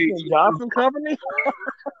that Johnson Company?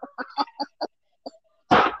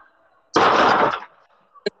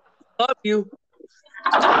 Love you.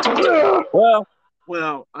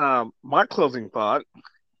 Well, my closing thought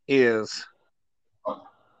is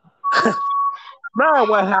no matter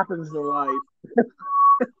what happens in life,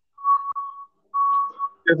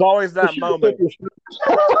 there's always that moment.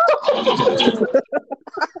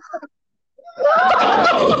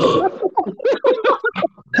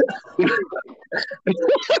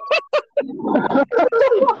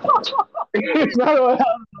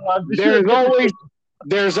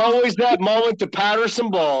 There's always that moment to powder some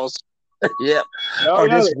balls. Yep. Or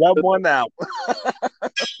just rub one out.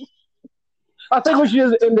 I think we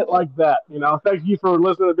should just end it like that. You know, thank you for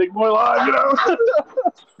listening to Big Boy Live. You know,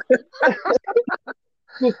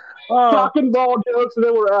 just talking ball jokes, and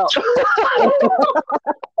then we're out.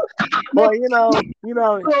 Well,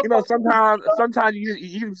 sometimes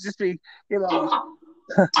you just be, be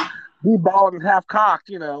bald and half cocked.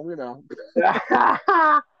 We're gonna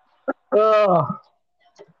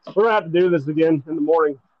have to do this again in the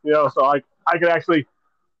morning. So I could actually.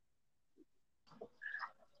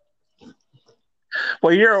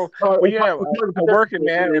 Well, you're It's a hard to working predict,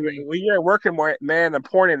 man. you know. Well, you're a working man in the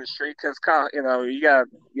porn industry because you got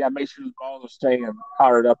to make sure the balls are staying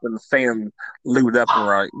powdered up and staying lubed up and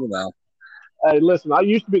right. Hey, listen, I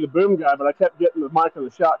used to be the boom guy, but I kept getting the mic on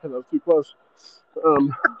the shot because I was too close.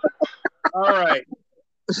 Um, All right.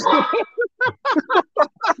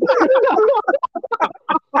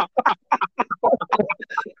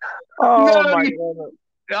 Oh No, my you, goodness!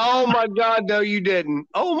 oh my God, no, you didn't.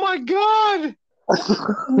 Oh my God.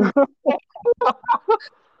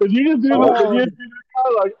 did you just do that? Did you just do that kind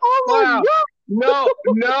of like, oh my Wow. god? No,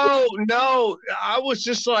 no, no. I was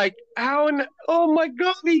just like, how in oh my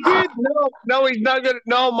God, he did. No, he's not gonna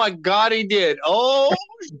no my God, he did. Oh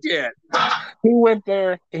shit.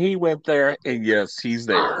 He went there, and yes, he's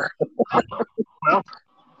there. Well,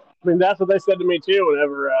 I mean, that's what they said to me too.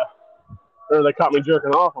 Whenever they caught me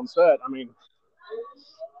jerking off on set. I mean,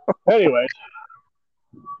 anyways.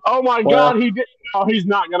 Oh my Well, god, he did. No, he's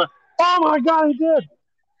not gonna. Oh my god, he did.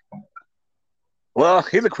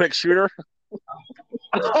 he's a quick shooter.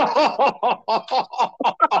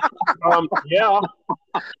 Yeah.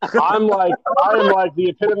 I am like the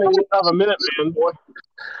epitome of a minute man, boy.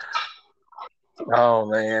 Oh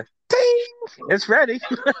man, ding! It's ready.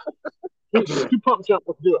 Two pump jump.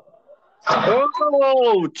 Let's do it.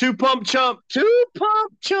 Oh, two pump chump.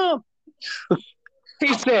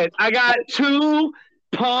 He said, I got two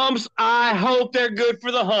pumps. I hope they're good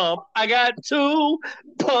for the hump. I got two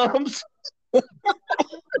pumps.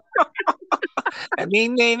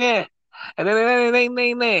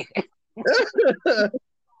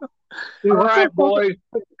 All right, boys.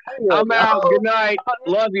 I'm out. Good night.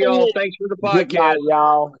 Love y'all. Thanks for the Good night, podcast.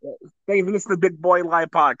 y'all. Thanks for listening to the Big Boy Live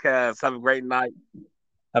podcast. Have a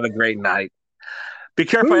great night. Be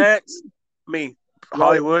careful, X.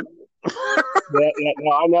 Hollywood. Yeah,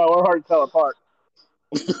 no, I know. We're hard to tell apart.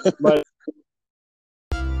 But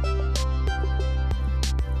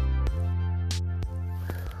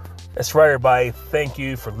That's right, everybody. Thank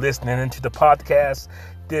you for listening into the podcast.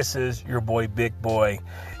 This is your boy, Big Boy.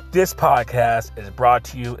 This podcast is brought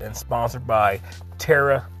to you and sponsored by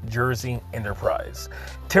Terra Jersey Enterprise.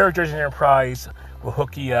 Terra Jersey Enterprise will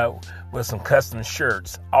hook you up with some custom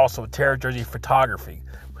shirts. Also, Terra Jersey Photography,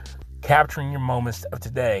 capturing your moments of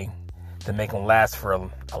today to make them last for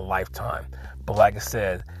a lifetime. But like I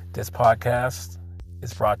said, this podcast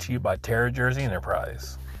is brought to you by Terra Jersey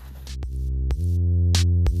Enterprise.